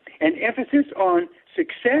today? An emphasis on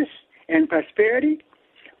success and prosperity?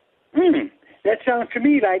 That sounds to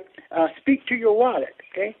me like speak to your wallet.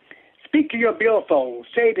 Okay? Speak to your billfold.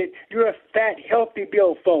 Say that you're a fat, healthy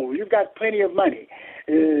billfold. You've got plenty of money.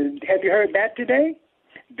 Have you heard that today?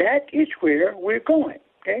 That is where we're going.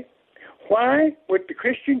 Okay? Why would the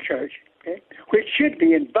Christian church, okay, which should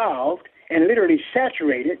be involved and literally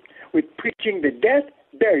saturated with preaching the death,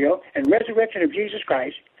 burial, and resurrection of Jesus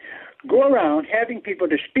Christ, go around having people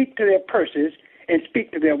to speak to their purses and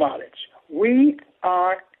speak to their wallets? We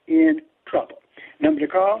are in trouble. Number to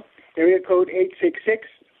call, area code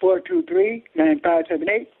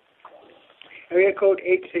 866-423-9578. Area code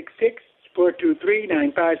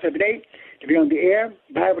 866-423-9578. To be on the air,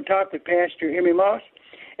 Bible Talk with Pastor Emmy Moss.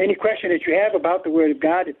 Any question that you have about the Word of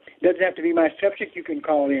God, it doesn't have to be my subject. You can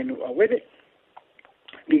call in with it.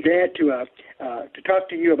 Be glad to talk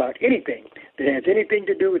to you about anything that has anything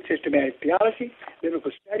to do with systematic theology,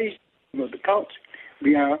 biblical studies, the cults.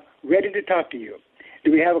 We are ready to talk to you.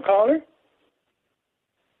 Do we have a caller?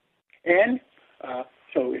 And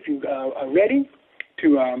so if you are ready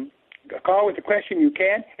to call with a question, you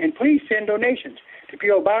can. And please send donations to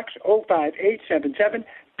P.O. Box 05877,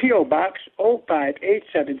 P.O. Box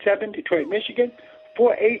 05877, Detroit, Michigan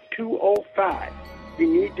 48205. We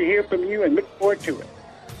need to hear from you and look forward to it.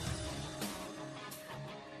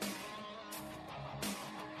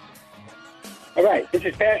 All right, this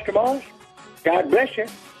is Pastor Moss. God bless you.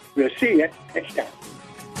 We'll see you next time.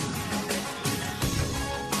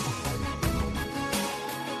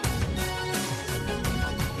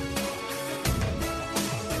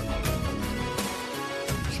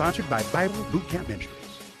 Sponsored by Bible Boot Camp Ministries.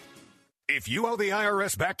 If you owe the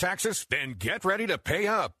IRS back taxes, then get ready to pay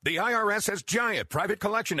up. The IRS has giant private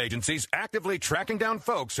collection agencies actively tracking down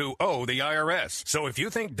folks who owe the IRS. So if you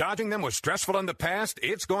think dodging them was stressful in the past,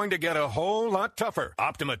 it's going to get a whole lot tougher.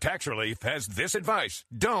 Optima Tax Relief has this advice.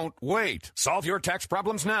 Don't wait. Solve your tax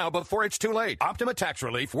problems now before it's too late. Optima Tax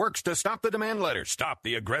Relief works to stop the demand letters, stop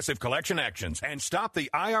the aggressive collection actions, and stop the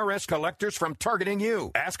IRS collectors from targeting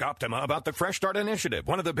you. Ask Optima about the Fresh Start Initiative,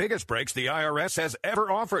 one of the biggest breaks the IRS has ever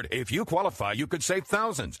offered. If you qualify, you could save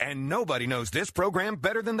thousands, and nobody knows this program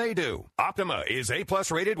better than they do. Optima is A+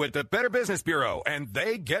 rated with the Better Business Bureau, and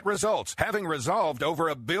they get results, having resolved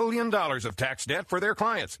over $1 billion of tax debt for their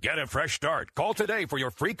clients. Get a fresh start. Call today for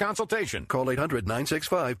your free consultation. Call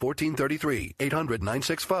 800-965-1433.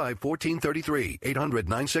 800-965-1433.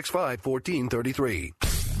 800-965-1433.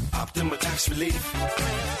 Optima Tax Relief.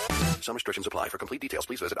 Some restrictions apply. For complete details,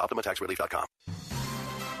 please visit OptimaTaxRelief.com.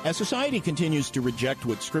 As society continues to reject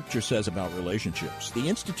what Scripture says about relationships, the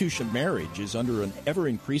institution of marriage is under an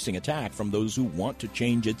ever-increasing attack from those who want to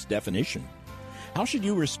change its definition. How should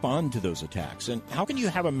you respond to those attacks, and how can you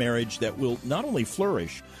have a marriage that will not only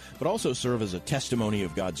flourish, but also serve as a testimony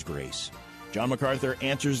of God's grace? John MacArthur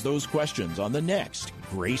answers those questions on the next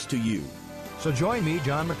Grace to You. So join me,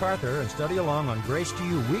 John MacArthur, and study along on Grace to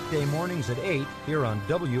You weekday mornings at 8 here on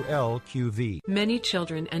WLQV. Many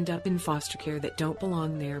children end up in foster care that don't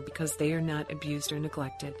belong there because they are not abused or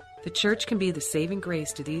neglected. The church can be the saving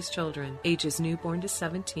grace to these children, ages newborn to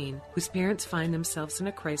 17, whose parents find themselves in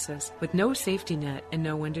a crisis with no safety net and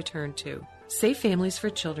no one to turn to. Safe Families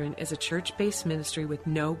for Children is a church-based ministry with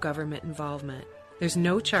no government involvement. There's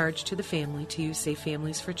no charge to the family to use Safe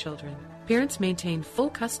Families for Children. Parents maintain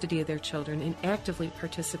full custody of their children and actively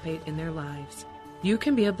participate in their lives. You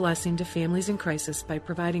can be a blessing to families in crisis by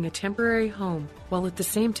providing a temporary home, while at the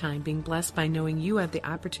same time being blessed by knowing you have the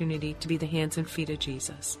opportunity to be the hands and feet of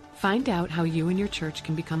Jesus. Find out how you and your church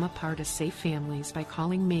can become a part of Safe Families by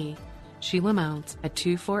calling me, Sheila Mounts, at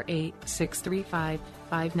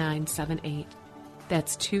 248-635-5978.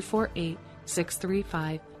 That's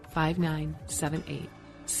 248-635-5978.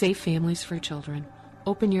 Safe Families for Children.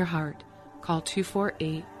 Open your heart. Call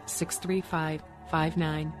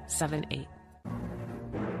 248-635-5978.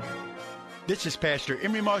 This is Pastor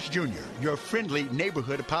Emery Moss Jr., your friendly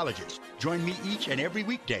neighborhood apologist. Join me each and every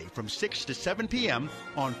weekday from 6 to 7 p.m.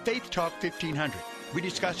 on Faith Talk 1500. We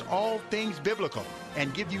discuss all things biblical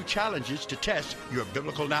and give you challenges to test your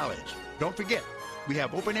biblical knowledge. Don't forget, we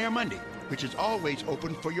have Open Air Monday, which is always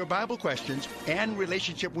open for your Bible questions, and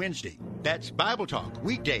Relationship Wednesday. That's Bible Talk,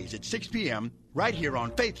 weekdays at 6 p.m., right here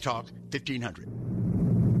on Faith Talk 1500.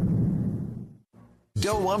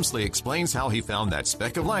 Del Walmsley explains how he found that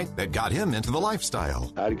speck of light that got him into the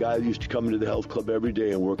lifestyle. I had a guy that used to come into the health club every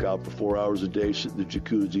day and work out for 4 hours a day, sit in the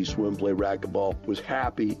jacuzzi, swim, play racquetball, was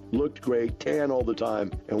happy, looked great, tan all the time.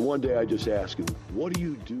 And one day I just asked him, what do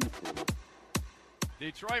you do for me?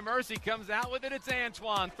 Detroit Mercy comes out with it. It's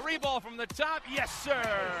Antoine. 3-ball from the top. Yes, sir.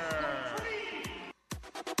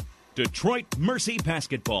 Detroit Mercy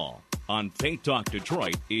Basketball on Faith Talk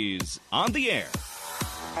Detroit is on the air.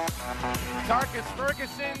 Tarkus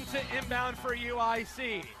Ferguson to inbound for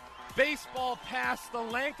UIC. Baseball pass the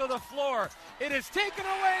length of the floor. It is taken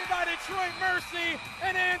away by Detroit Mercy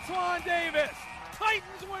and Antoine Davis.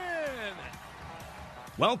 Titans win.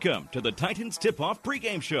 Welcome to the Titans Tip-Off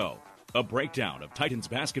pregame show. A breakdown of Titans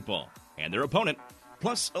basketball and their opponent,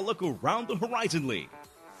 plus a look around the Horizon League.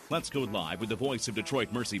 Let's go live with the voice of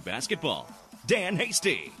Detroit Mercy basketball, Dan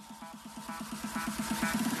Hasty.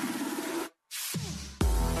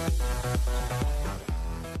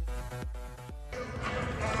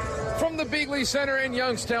 From the Beagley Center in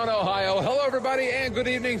Youngstown, Ohio. Hello, everybody, and good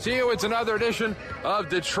evening to you. It's another edition of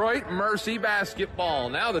Detroit Mercy basketball.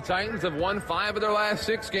 Now the Titans have won 5 of their last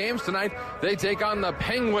 6 games. Tonight, they take on the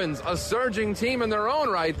Penguins, a surging team in their own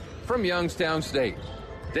right from Youngstown State.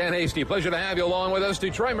 Dan Hasty, pleasure to have you along with us.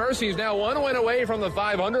 Detroit Mercy is now 1 win away from the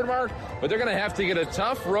 500 mark, but they're going to have to get a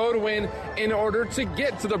tough road win in order to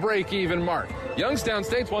get to the break-even mark. Youngstown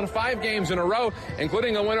State's won 5 games in a row,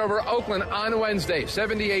 including a win over Oakland on Wednesday,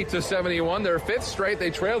 78-71. Their 5th straight.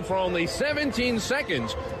 They trailed for only 17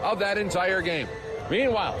 seconds of that entire game.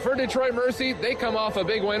 Meanwhile, for Detroit Mercy, they come off a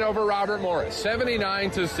big win over Robert Morris,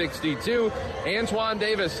 79-62. Antoine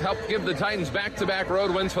Davis helped give the Titans back-to-back road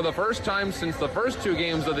wins for the first time since the first 2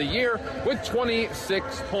 games of the year with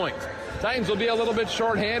 26 points. Titans will be a little bit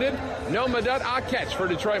shorthanded. No Medut Aketch for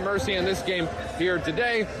Detroit Mercy in this game here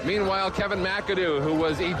today. Meanwhile, Kevin McAdoo, who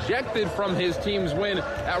was ejected from his team's win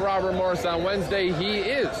at Robert Morris on Wednesday, he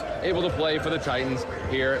is able to play for the Titans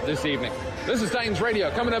here this evening. This is Titans Radio.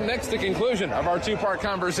 Coming up next, the conclusion of our 2-part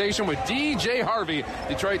conversation with DJ Harvey,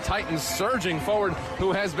 Detroit Titans surging forward,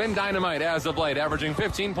 who has been dynamite as of late, averaging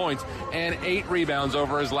 15 points and 8 rebounds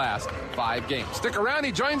over his last 5 games. Stick around.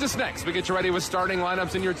 He joins us next. We get you ready with starting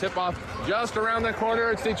lineups in your tip-off just around the corner.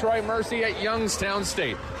 It's Detroit Mercy at Youngstown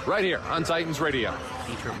State, right here on Titans Radio.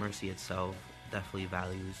 Detroit Mercy itself definitely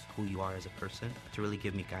values who you are as a person to really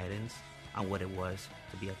give me guidance on what it was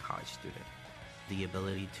to be a college student. The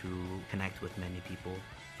ability to connect with many people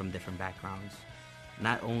from different backgrounds.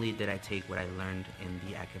 Not only did I take what I learned in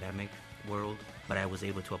the academic world, but I was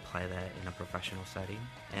able to apply that in a professional setting.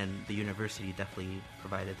 And the university definitely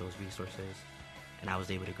provided those resources. And I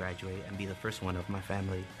was able to graduate and be the first one of my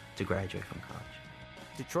family to graduate from college.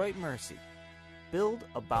 Detroit Mercy. Build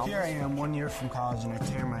a boundless... Here I am 1 year from college and I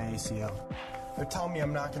tear my ACL. They're telling me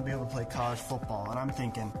I'm not going to be able to play college football, and I'm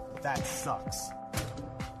thinking, that sucks.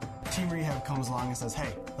 Team Rehab comes along and says,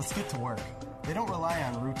 hey, let's get to work. They don't rely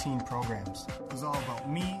on routine programs. It was all about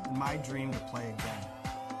me and my dream to play again.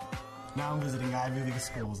 Now I'm visiting Ivy League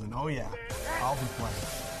schools, and oh yeah, I'll be playing.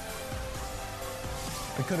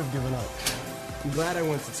 I could have given up. I'm glad I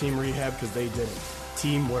went to Team Rehab because they did it.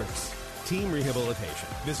 Team works. Team Rehabilitation.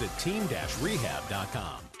 Visit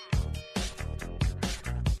team-rehab.com.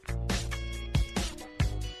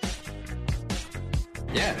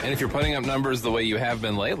 Yeah, and if you're putting up numbers the way you have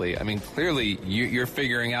been lately, I mean, clearly you're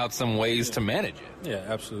figuring out some ways to manage it. Yeah,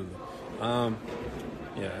 absolutely.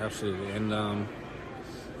 Absolutely. And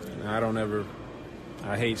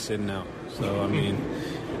I hate sitting out. So, I mean,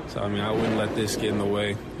 I wouldn't let this get in the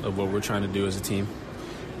way of what we're trying to do as a team.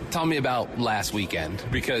 Tell me about last weekend,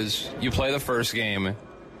 because you play the first game,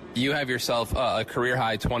 you have yourself a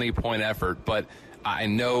career-high 20-point effort, but I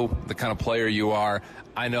know the kind of player you are.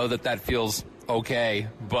 I know that feels okay,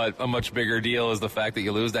 but a much bigger deal is the fact that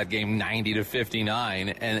you lose that game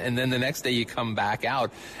 90-59, and then the next day you come back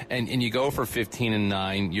out and you go for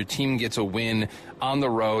 15-9. Your team gets a win on the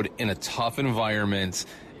road in a tough environment.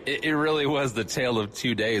 It really was the tale of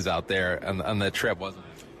 2 days out there on that trip, wasn't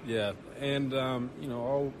it? Yeah, and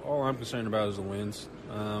all I'm concerned about is the wins.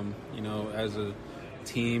 As a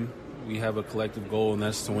team, we have a collective goal, and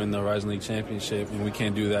that's to win the Horizon League Championship, and we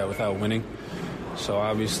can't do that without winning. So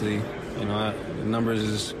obviously, the numbers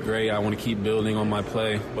is great. I want to keep building on my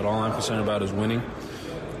play, but all I'm concerned about is winning.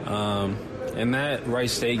 In that Wright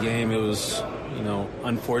State game, it was,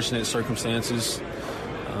 unfortunate circumstances.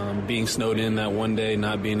 Being snowed in that one day,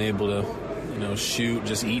 not being able to, shoot,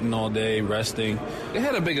 just eating all day, resting. It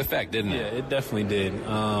had a big effect, didn't it? Yeah, it definitely did.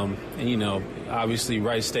 Obviously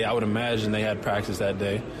Wright State, I would imagine they had practice that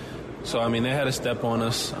day. So, they had a step on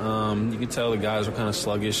us. You could tell the guys were kind of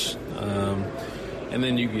sluggish. And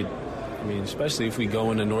then you could, especially if we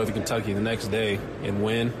go into Northern Kentucky the next day and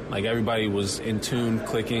win, like everybody was in tune,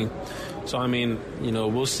 clicking. So,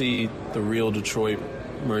 we'll see the real Detroit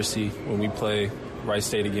Mercy when we play Wright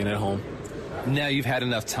State again at home. Now you've had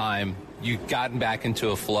enough time. You've gotten back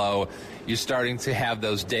into a flow. You're starting to have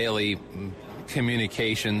those daily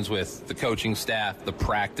communications with the coaching staff, the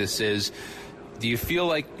practices. Do you feel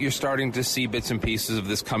like you're starting to see bits and pieces of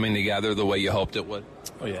this coming together the way you hoped it would?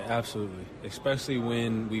 Oh, yeah, absolutely. Especially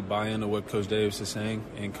when we buy into what Coach Davis is saying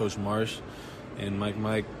and Coach Marsh and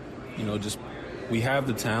Mike, we have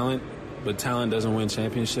the talent, but talent doesn't win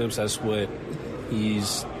championships. That's what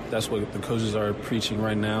the coaches are preaching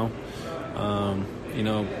right now.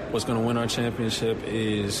 What's going to win our championship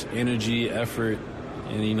is energy, effort,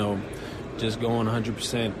 and, just going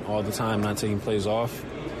 100% all the time, not taking plays off.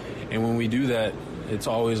 And when we do that, it's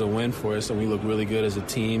always a win for us, and we look really good as a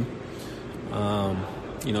team.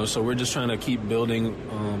 So we're just trying to keep building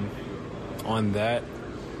on that,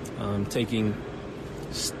 taking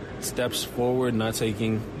steps forward, not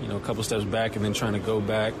taking, a couple steps back and then trying to go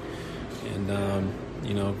back and,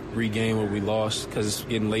 regain what we lost, because it's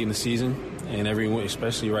getting late in the season. And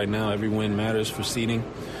especially right now, every win matters for seeding.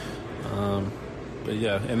 And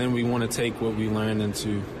then we want to take what we learned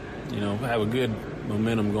into, have a good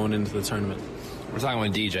momentum going into the tournament. We're talking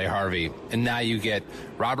with DJ Harvey, and now you get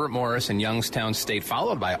Robert Morris and Youngstown State,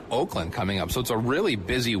 followed by Oakland coming up. So it's a really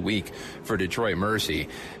busy week for Detroit Mercy.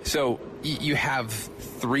 So you have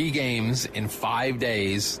 3 games in 5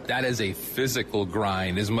 days. That is a physical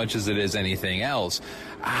grind as much as it is anything else.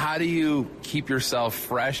 How do you keep yourself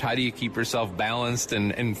fresh? How do you keep yourself balanced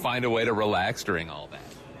and find a way to relax during all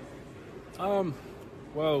that?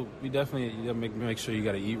 Well, we definitely make sure you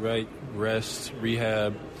got to eat right, rest,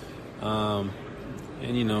 rehab,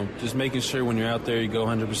 and, you know, just making sure when you're out there you go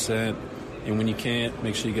 100%, and when you can't,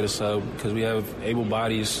 make sure you get a sub, because we have able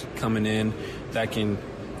bodies coming in that can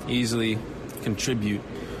easily contribute.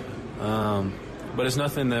 But it's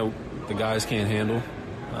nothing that the guys can't handle.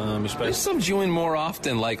 They've subbed you in more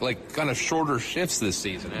often, like kind of shorter shifts this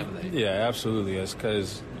season, haven't they? Yeah, absolutely. That's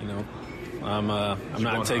because, you know, I'm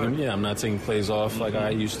not taking plays off like I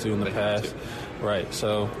used to in the past. Right.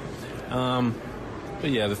 So, but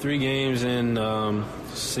yeah, the 3 games in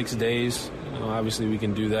 6 days. You know, obviously we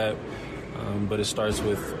can do that, but it starts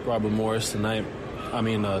with Robert Morris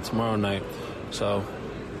tomorrow night. So,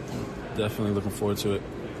 definitely looking forward to it.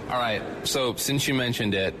 All right. So, since you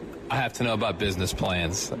mentioned it, I have to know about business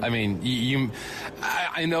plans. I mean,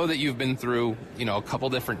 I know that you've been through, you know, a couple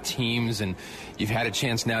different teams, and you've had a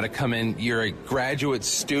chance now to come in. You're a graduate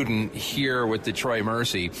student here with Detroit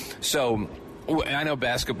Mercy. So I know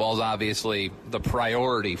basketball is obviously the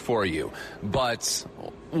priority for you, but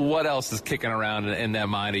what else is kicking around in that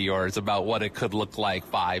mind of yours about what it could look like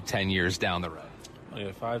 5-10 years down the road?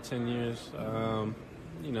 Yeah, 5-10 years.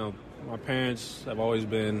 You know, my parents have always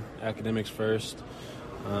been academics first.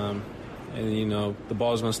 And, you know, the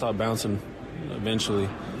ball's going to stop bouncing eventually.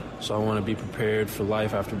 So I want to be prepared for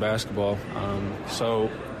life after basketball. So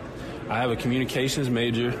I have a communications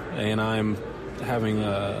major, and I'm having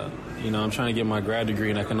I'm trying to get my grad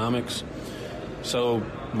degree in economics. So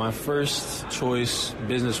my first choice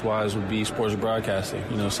business-wise would be sports broadcasting,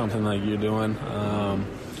 you know, something like you're doing.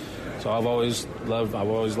 So I've always loved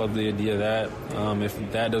the idea of that.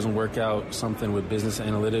 If that doesn't work out, something with business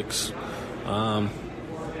analytics.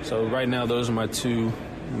 So right now, those are my 2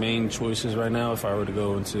 main choices right now if I were to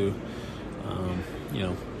go into,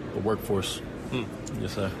 the workforce.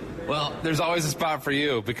 Yes, sir. Well, there's always a spot for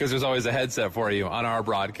you because there's always a headset for you on our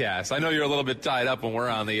broadcast. I know you're a little bit tied up when we're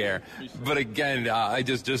on the air, but again, I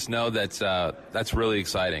just know that's really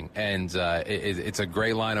exciting, and it's a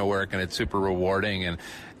great line of work, and it's super rewarding. And,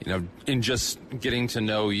 you know, in just getting to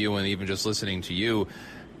know you and even just listening to you,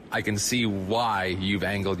 I can see why you've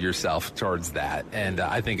angled yourself towards that, and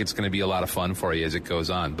I think it's going to be a lot of fun for you as it goes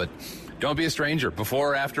on. But don't be a stranger.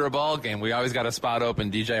 Before or after a ball game, we always got a spot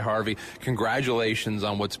open. DJ Harvey, congratulations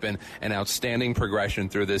on what's been an outstanding progression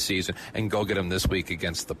through this season, and go get them this week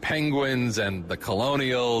against the Penguins and the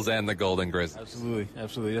Colonials and the Golden Grizzlies.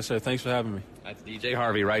 Absolutely. Yes, sir. Thanks for having me. That's DJ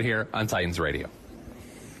Harvey right here on Titans Radio.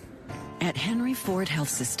 At Henry Ford Health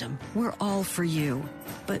System, we're all for you.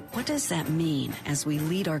 But what does that mean as we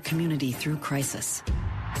lead our community through crisis?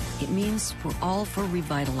 It means we're all for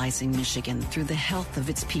revitalizing Michigan through the health of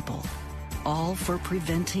its people, all for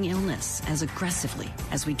preventing illness as aggressively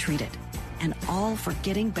as we treat it, and all for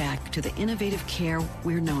getting back to the innovative care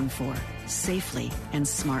we're known for, safely and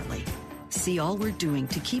smartly. See all we're doing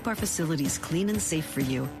to keep our facilities clean and safe for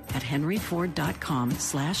you at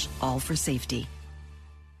henryford.com/all-for-safety.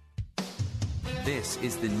 This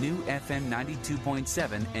is the new FM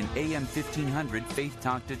 92.7 and AM 1500 Faith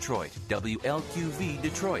Talk Detroit, WLQV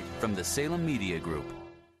Detroit, from the Salem Media Group.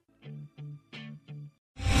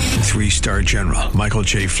 3-star General Michael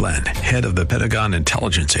J. Flynn, head of the Pentagon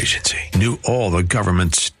Intelligence Agency, knew all the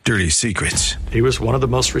government's dirty secrets. He was one of the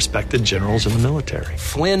most respected generals in the military.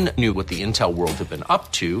 Flynn knew what the intel world had been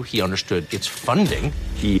up to. He understood its funding.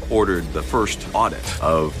 He ordered the first audit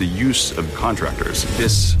of the use of contractors.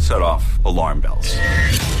 This set off alarm bells.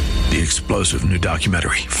 The explosive new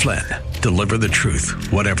documentary, Flynn, Deliver the Truth,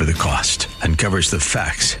 Whatever the Cost, uncovers the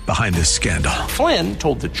facts behind this scandal. Flynn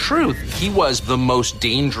told the truth. He was the most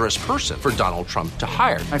dangerous person for Donald Trump to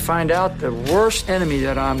hire. I find out the worst enemy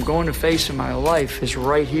that I'm going to face in my life is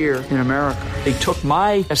right here in America. They took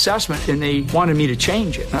my assessment and they wanted me to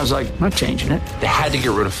change it. And I was like, I'm not changing it. They had to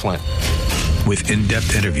get rid of Flynn. With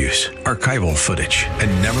in-depth interviews, archival footage,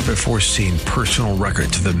 and never-before-seen personal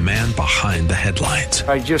records of the man behind the headlines.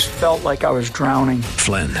 I just felt like I was drowning.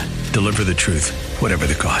 Flynn, Deliver the Truth, Whatever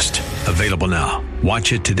the Cost. Available now.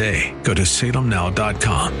 Watch it today. Go to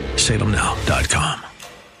salemnow.com. salemnow.com.